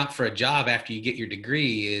going out for a job after you get your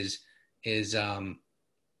degree is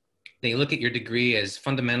they look at your degree as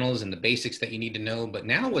fundamentals and the basics that you need to know. But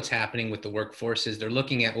now what's happening with the workforce is they're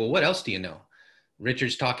looking at, well, what else do you know?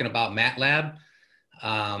 Richard's talking about MATLAB.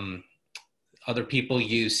 Other people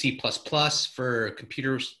use C++ for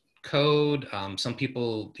computer code. Some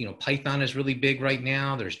people, Python is really big right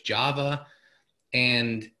now. There's Java.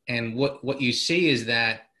 And what you see is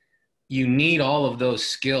that you need all of those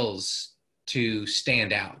skills to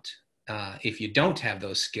stand out. If you don't have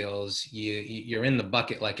those skills, you're in the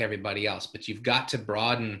bucket like everybody else. But you've got to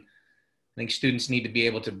broaden. I think students need to be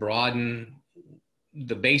able to broaden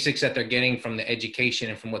the basics that they're getting from the education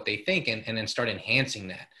and from what they think, and then start enhancing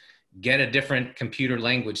that. Get a different computer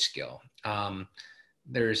language skill.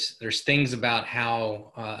 There's things about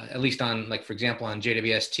how, at least on, like, for example, on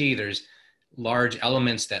JWST, there's large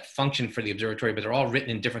elements that function for the observatory, but they're all written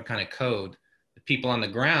in different kind of code. The people on the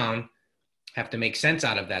ground have to make sense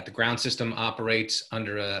out of that. The ground system operates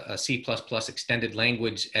under a C++ extended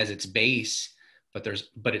language as its base,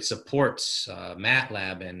 but it supports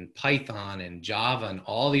MATLAB and Python and Java and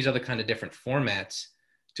all these other kind of different formats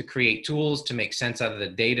to create tools to make sense out of the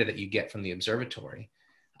data that you get from the observatory.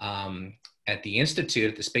 At the Institute,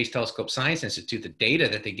 at the Space Telescope Science Institute, the data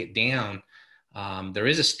that they get down, there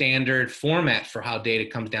is a standard format for how data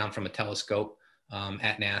comes down from a telescope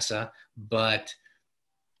at NASA, but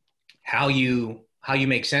how you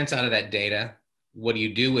make sense out of that data, what do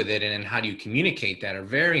you do with it, and then how do you communicate that are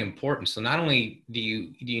very important. So not only do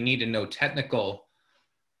you need to know technical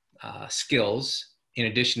skills in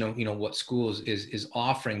addition to what schools is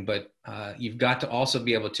offering, but you've got to also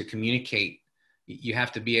be able to communicate. You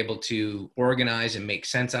have to be able to organize and make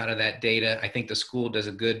sense out of that data. I think the school does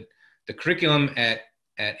the curriculum at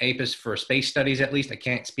APUS for space studies, at least. I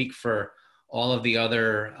can't speak for all of the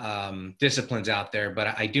other disciplines out there,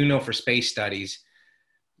 but I do know for space studies,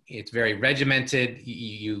 it's very regimented.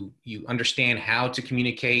 You understand how to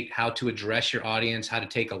communicate, how to address your audience, how to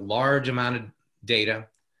take a large amount of data,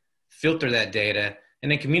 filter that data,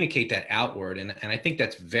 and then communicate that outward. And I think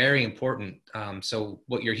that's very important. So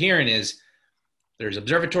what you're hearing is there's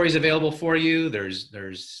observatories available for you. There's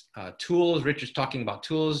tools. Richard's talking about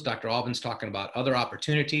tools. Dr. Albin's talking about other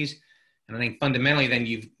opportunities. And I think fundamentally then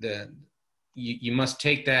you must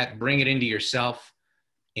take that, bring it into yourself,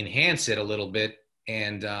 enhance it a little bit,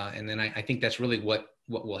 And then I think that's really what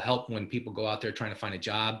will help when people go out there trying to find a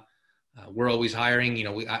job. We're always hiring. You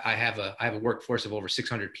know, I have a workforce of over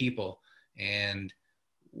 600 people, and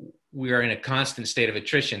we are in a constant state of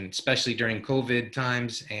attrition, especially during COVID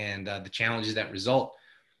times and the challenges that result.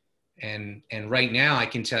 And right now, I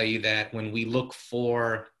can tell you that when we look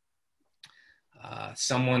for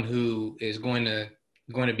someone who is going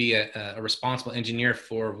to be a responsible engineer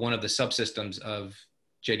for one of the subsystems of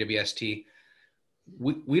JWST,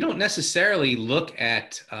 we don't necessarily look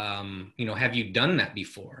at you know, have you done that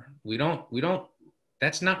before? We don't.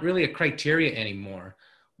 That's not really a criteria anymore.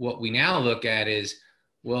 What we now look at is,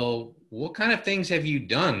 well, what kind of things have you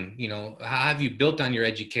done? You know, how have you built on your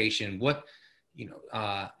education? What, you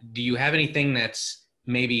know, do you have anything that's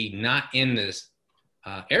maybe not in this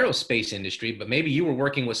aerospace industry, but maybe you were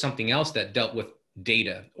working with something else that dealt with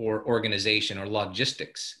data or organization or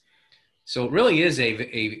logistics? So it really is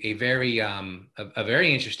a very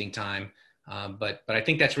interesting time. But I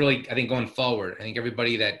think that's really, I think going forward, I think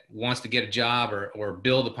everybody that wants to get a job or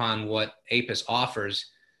build upon what APUS offers,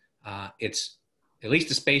 it's at least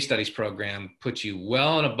the space studies program puts you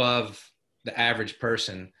well and above the average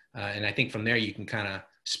person. And I think from there you can kind of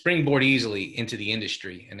springboard easily into the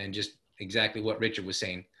industry, and then just exactly what Richard was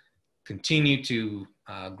saying, continue to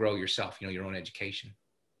grow yourself, you know, your own education.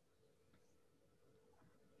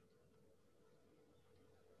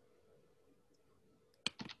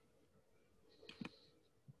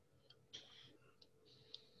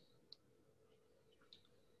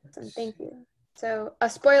 Awesome, thank you. So a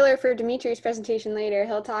spoiler for Dimitri's presentation later,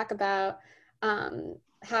 he'll talk about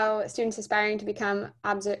how students aspiring to become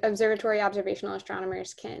observatory observational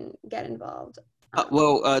astronomers can get involved.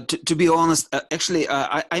 To be honest, actually,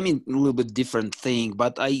 I mean a little bit different thing,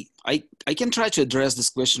 but I can try to address this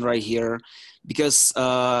question right here, because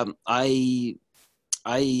I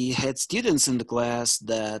had students in the class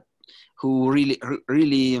who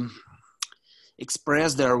really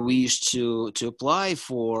expressed their wish to apply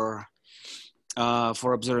for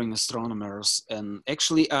observing astronomers. And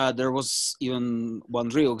actually, there was even one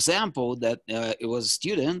real example that it was a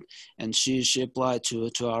student, and she applied to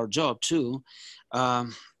our job too. I'd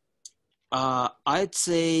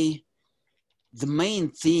say the main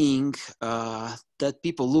thing that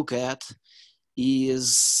people look at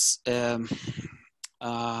is a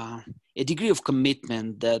degree of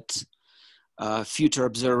commitment that future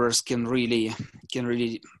observers can really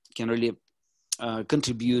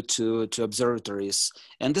contribute to observatories.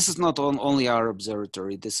 And this is not only our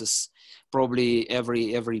observatory. This is probably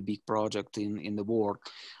every big project in the world.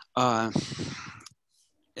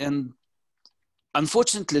 And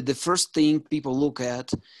unfortunately, the first thing people look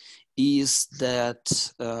at is the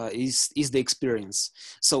experience.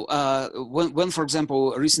 So when, for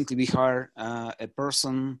example, recently we hired a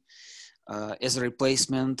person as a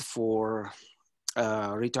replacement for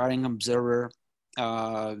a retiring observer,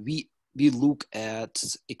 we look at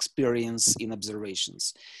experience in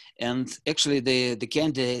observations. And actually the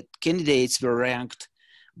candidates were ranked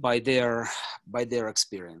by their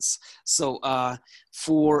experience. So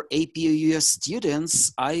for APUS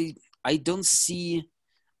students, I don't see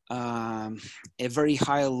a very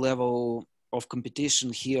high level of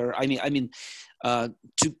competition here. I mean,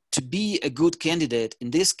 to be a good candidate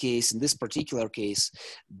in this case, in this particular case,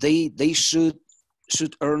 they should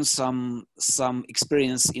earn some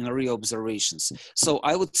experience in real observations. So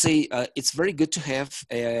I would say it's very good to have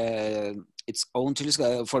its own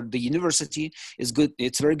telescope. For the university,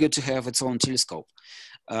 it's very good to have its own telescope.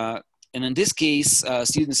 And in this case,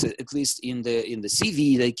 students, at least in the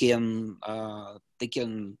CV, they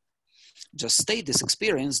can just state this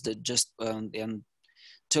experience, that just and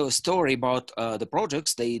tell a story about the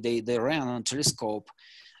projects they ran on telescope,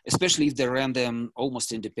 especially if they ran them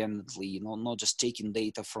almost independently, you know, not just taking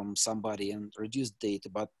data from somebody and reduced data,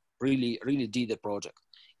 but really did a project.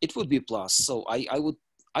 It would be a plus. So I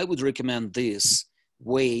would recommend this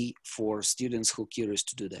way for students who are curious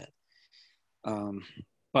to do that.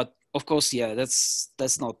 But of course, yeah, that's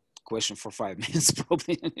not a question for 5 minutes.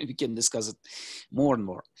 Probably we can discuss it more and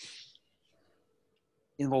more.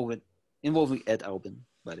 Involving Ed Albin,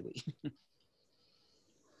 by the way.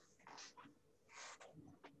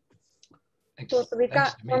 Cool, so we've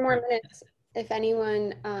got 4 more minutes if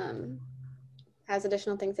anyone has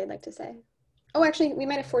additional things they'd like to say. Oh, actually, we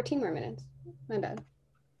might have 14 more minutes. My bad.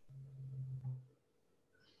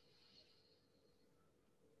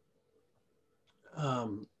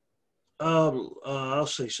 I'll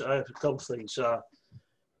say so. I have a couple things.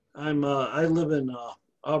 I live in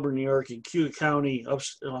Auburn, New York, in Cuyahoga County,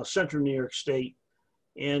 central New York State,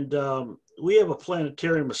 and we have a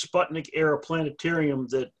planetarium, a Sputnik era planetarium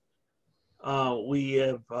that We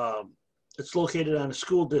have, it's located on a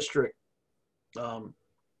school district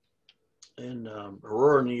in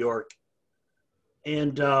Aurora, New York.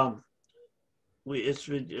 And I'm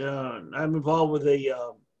involved with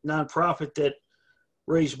a nonprofit that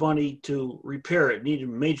raised money to repair it. It needed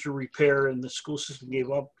major repair, and the school system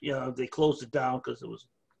gave up. They closed it down because it was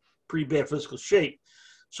pretty bad physical shape.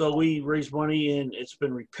 So we raised money, and it's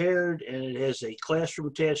been repaired, and it has a classroom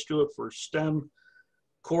attached to it for STEM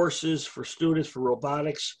courses for students, for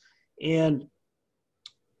robotics. And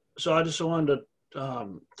so I just wanted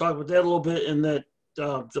to talk about that a little bit. And that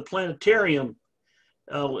the planetarium,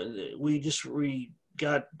 we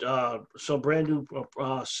got some brand new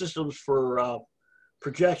systems for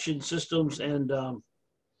projection systems and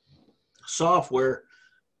software,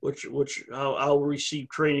 which I'll receive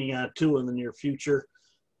training on too in the near future.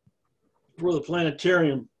 For the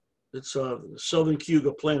planetarium, it's Southern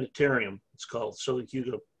Cuga Planetarium. It's called Southern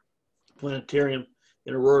Cuga Planetarium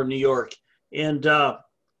in Aurora, New York, and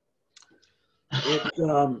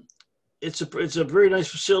it's a very nice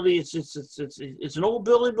facility. It's an old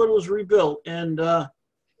building, but it was rebuilt, and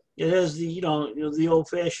it has the the old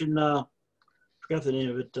fashioned forgot the name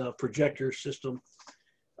of it, projector system.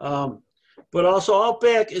 But also out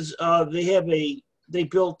back is they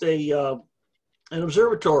built an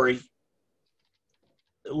observatory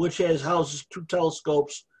which houses 2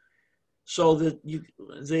 telescopes, so that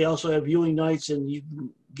they also have viewing nights, and you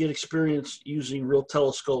can get experience using real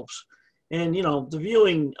telescopes. And the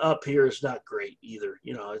viewing up here is not great either.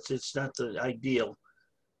 It's not the ideal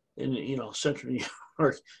in central New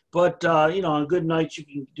York. But on good nights you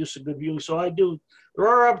can do some good viewing. So there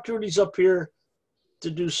are opportunities up here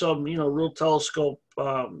to do some real telescope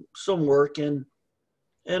some work, and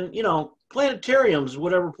planetariums,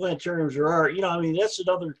 whatever planetariums there are, that's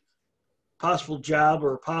another possible job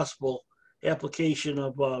or possible application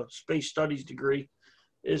of a space studies degree,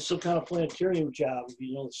 is some kind of planetarium job.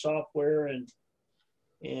 The software and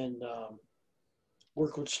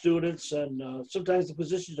work with students, and sometimes the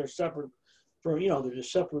positions are separate from they're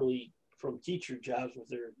just separately from teacher jobs. With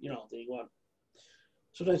their they want,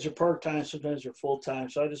 sometimes they're part-time, sometimes they're full-time.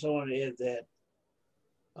 So I just wanted to add that.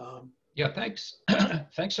 Yeah, thanks.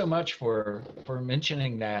 Thanks so much for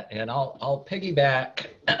mentioning that. And I'll piggyback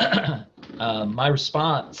my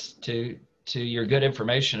response to your good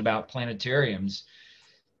information about planetariums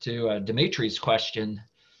to Dimitri's question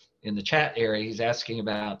in the chat area. He's asking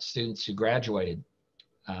about students who graduated,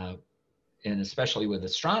 and especially with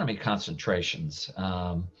astronomy concentrations.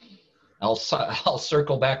 I'll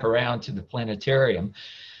circle back around to the planetarium.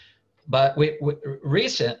 But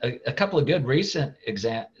a couple of good recent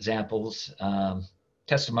examples,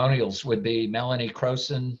 testimonials would be Melanie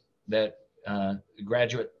Croson, that a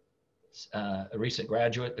recent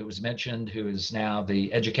graduate that was mentioned, who is now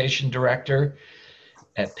the education director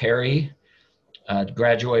at Perry,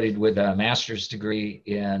 graduated with a master's degree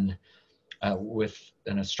with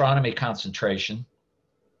an astronomy concentration.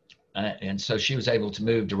 And so she was able to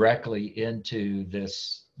move directly into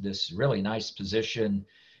this really nice position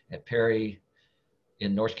at Perry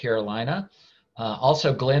in North Carolina.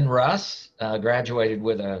 Also, Glenn Russ graduated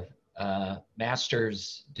with a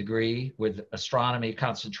master's degree with astronomy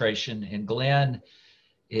concentration, and Glenn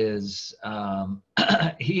is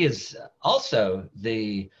he is also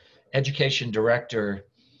the education director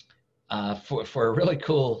for a really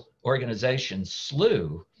cool organization,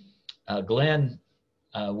 SLU. Glenn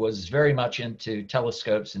was very much into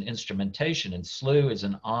telescopes and instrumentation, and SLU is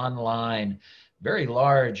an online, very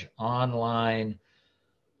large online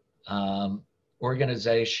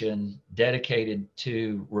organization dedicated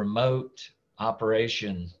to remote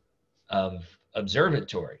operation of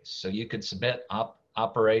observatories. So you could submit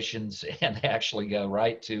operations and actually go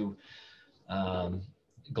right to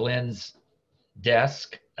Glenn's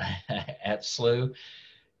desk at SLU,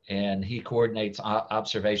 and he coordinates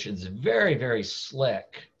observations. Very, very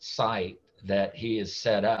slick site that he has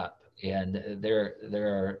set up, and there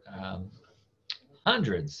are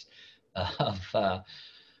hundreds of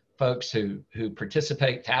folks who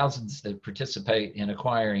participate, thousands that participate in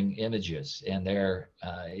acquiring images, and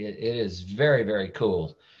it is very, very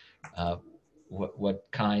cool what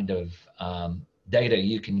kind of data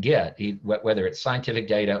you can get, whether it's scientific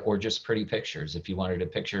data or just pretty pictures. If you wanted a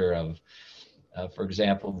picture of, for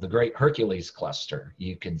example, the Great Hercules cluster,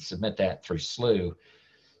 you can submit that through SLU.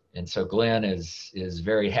 And so Glenn is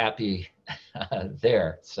very happy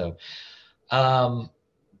there. So Carl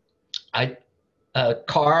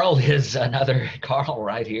is another, Carl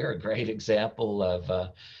right here, a great example of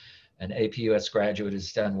an APUS graduate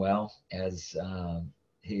who's done well, as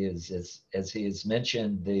he has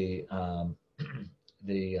mentioned the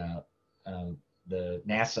the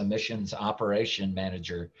NASA Missions Operation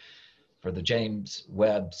Manager for the James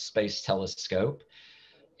Webb Space Telescope.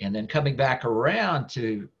 And then coming back around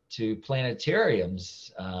to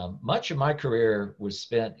planetariums, much of my career was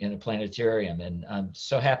spent in a planetarium. And I'm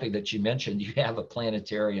so happy that you mentioned you have a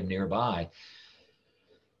planetarium nearby.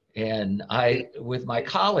 And with my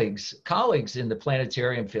colleagues in the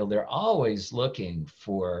planetarium field, they're always looking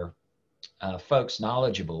for folks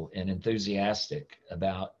knowledgeable and enthusiastic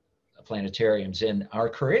about planetariums. In our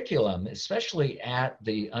curriculum, especially at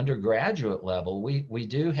the undergraduate level, we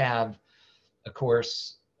do have a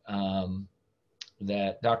course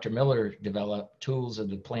that Dr. Miller developed, Tools of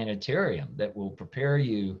the Planetarium, that will prepare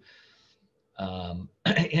you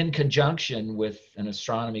in conjunction with an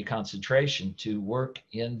astronomy concentration to work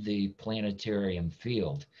in the planetarium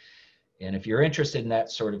field. And if you're interested in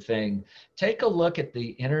that sort of thing, take a look at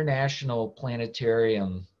the International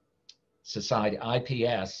Planetarium Society,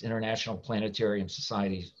 IPS, International Planetarium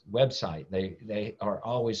Society's website. They are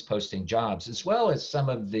always posting jobs, as well as some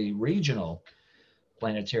of the regional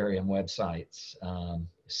planetarium websites.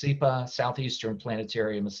 SEPA, Southeastern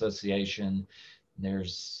Planetarium Association.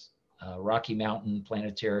 There's Rocky Mountain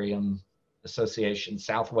Planetarium Association,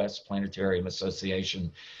 Southwest Planetarium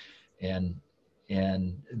Association, and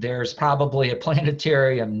there's probably a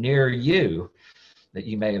planetarium near you that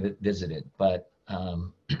you may have visited. But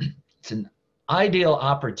it's an ideal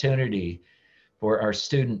opportunity for our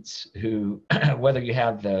students who, whether you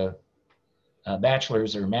have the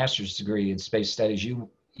bachelor's or master's degree in space studies,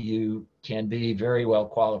 you can be very well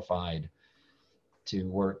qualified to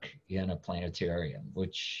work in a planetarium,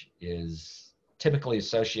 which is typically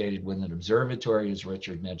associated with an observatory, as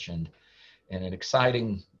Richard mentioned, and an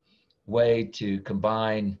exciting way to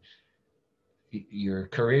combine your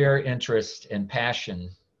career interest and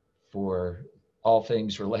passion for all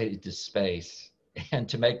things related to space and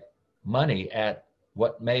to make money at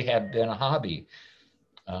what may have been a hobby.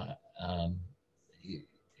 And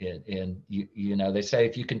you know, they say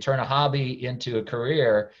if you can turn a hobby into a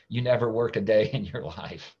career, you never work a day in your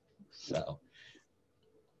life. So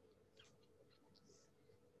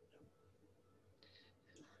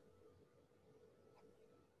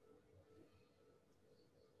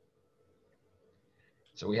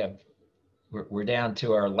we're down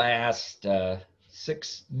to our last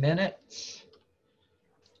 6 minutes.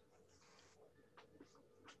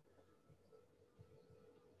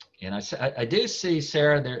 And I do see,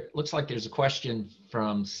 Sarah, there looks like there's a question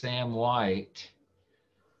from Sam White.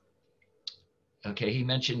 Okay, he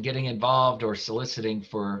mentioned getting involved or soliciting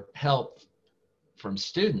for help from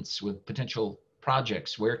students with potential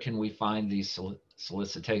projects. Where can we find these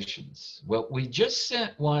solicitations? Well, we just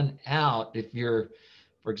sent one out. If you're,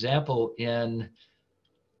 for example, in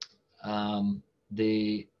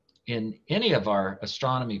any of our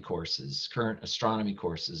astronomy courses, current astronomy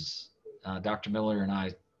courses, Dr. Miller and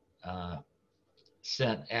I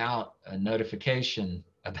sent out a notification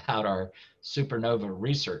about our supernova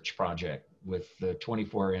research project with the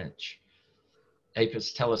 24-inch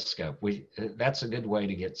APIS telescope. That's a good way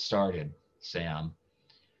to get started, Sam.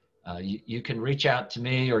 You can reach out to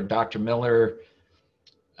me or Dr. Miller.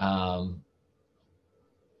 I'm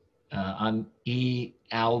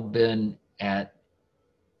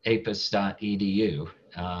ealbin@apis.edu,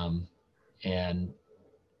 and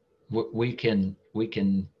we can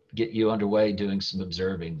get you underway doing some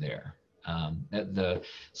observing there. The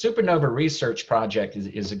Supernova Research Project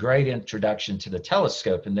is a great introduction to the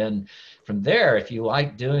telescope. And then from there, if you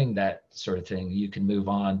like doing that sort of thing, you can move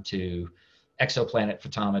on to exoplanet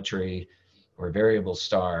photometry or variable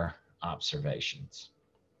star observations.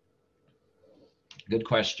 Good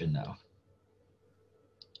question, though.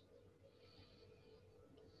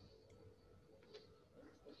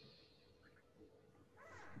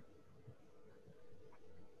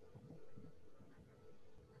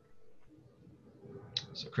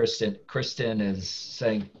 So Kristen is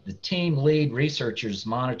saying the team lead researchers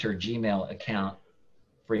monitor Gmail account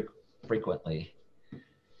frequently.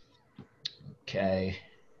 Okay.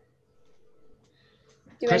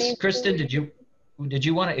 Kristen, did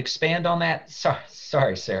you want to expand on that?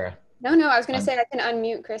 Sorry, Sarah. No, I was going to say I can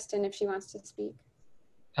unmute Kristen if she wants to speak.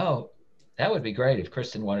 Oh, that would be great if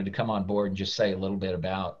Kristen wanted to come on board and just say a little bit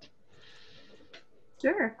about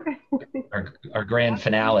sure. our grand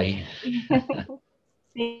finale.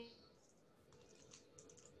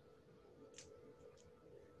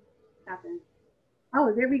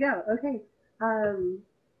 Oh, there we go. Okay.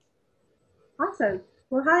 Awesome.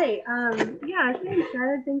 Well, hi. Yeah, thanks,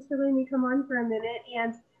 Ed. Thanks for letting me come on for a minute.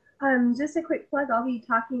 And just a quick plug, I'll be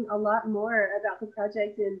talking a lot more about the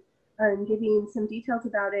project in giving some details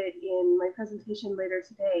about it in my presentation later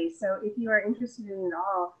today. So if you are interested in it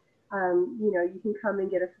all, you know, you can come and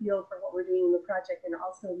get a feel for what we're doing in the project and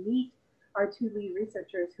also meet our two lead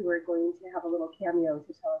researchers who are going to have a little cameo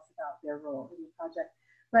to tell us about their role in the project.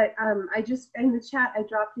 But I just, in the chat, I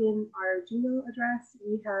dropped in our Gmail address.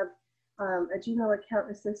 We have a Gmail account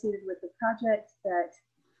associated with the project that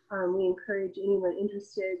we encourage anyone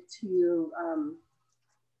interested to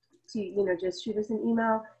you know, just shoot us an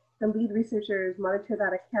email. The lead researchers monitor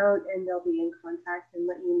that account and they'll be in contact and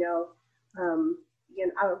let you know.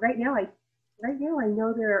 Right now I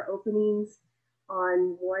know there are openings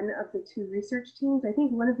on one of the two research teams. I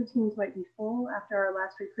think one of the teams might be full after our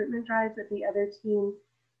last recruitment drive, but the other team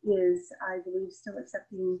is, I believe, still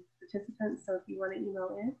accepting participants. So if you want to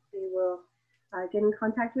email in, they will get in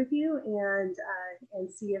contact with you and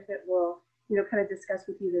see if it will, you know, kind of discuss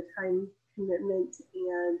with you the time commitment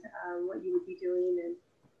and what you would be doing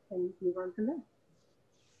and move on from there.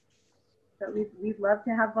 But we'd love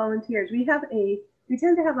to have volunteers. We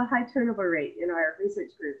tend to have a high turnover rate in our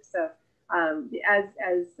research group. So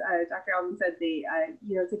as Dr. Alvin said, you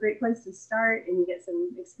know, it's a great place to start and you get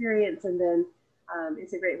some experience, and then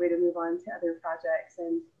it's a great way to move on to other projects.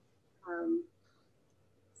 And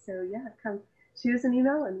so yeah, come shoot us an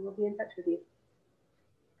email and we'll be in touch with you.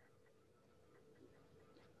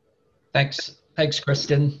 Thanks,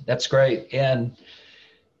 Kristen. That's great. And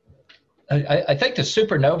I think the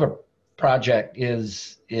Supernova project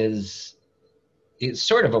is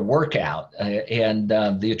sort of a workout, and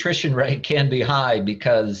the attrition rate can be high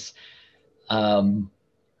because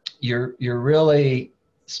you're really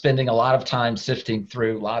spending a lot of time sifting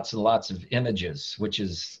through lots and lots of images, which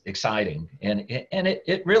is exciting. And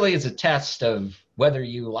it really is a test of whether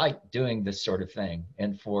you like doing this sort of thing.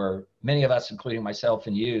 And for many of us, including myself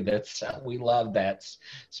and you, we love that,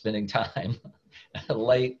 spending time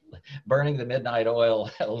late, burning the midnight oil,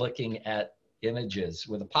 looking at images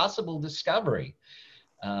with a possible discovery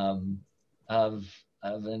of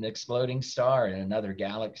an exploding star in another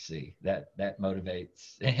galaxy. That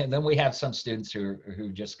motivates. And then we have some students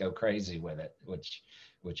who just go crazy with it,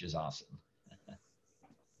 which is awesome.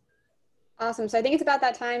 Awesome. So I think it's about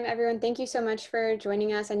that time, everyone. Thank you so much for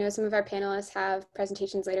joining us. I know some of our panelists have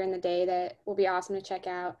presentations later in the day that will be awesome to check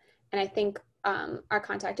out. And I think our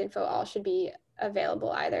contact info all should be available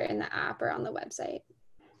either in the app or on the website.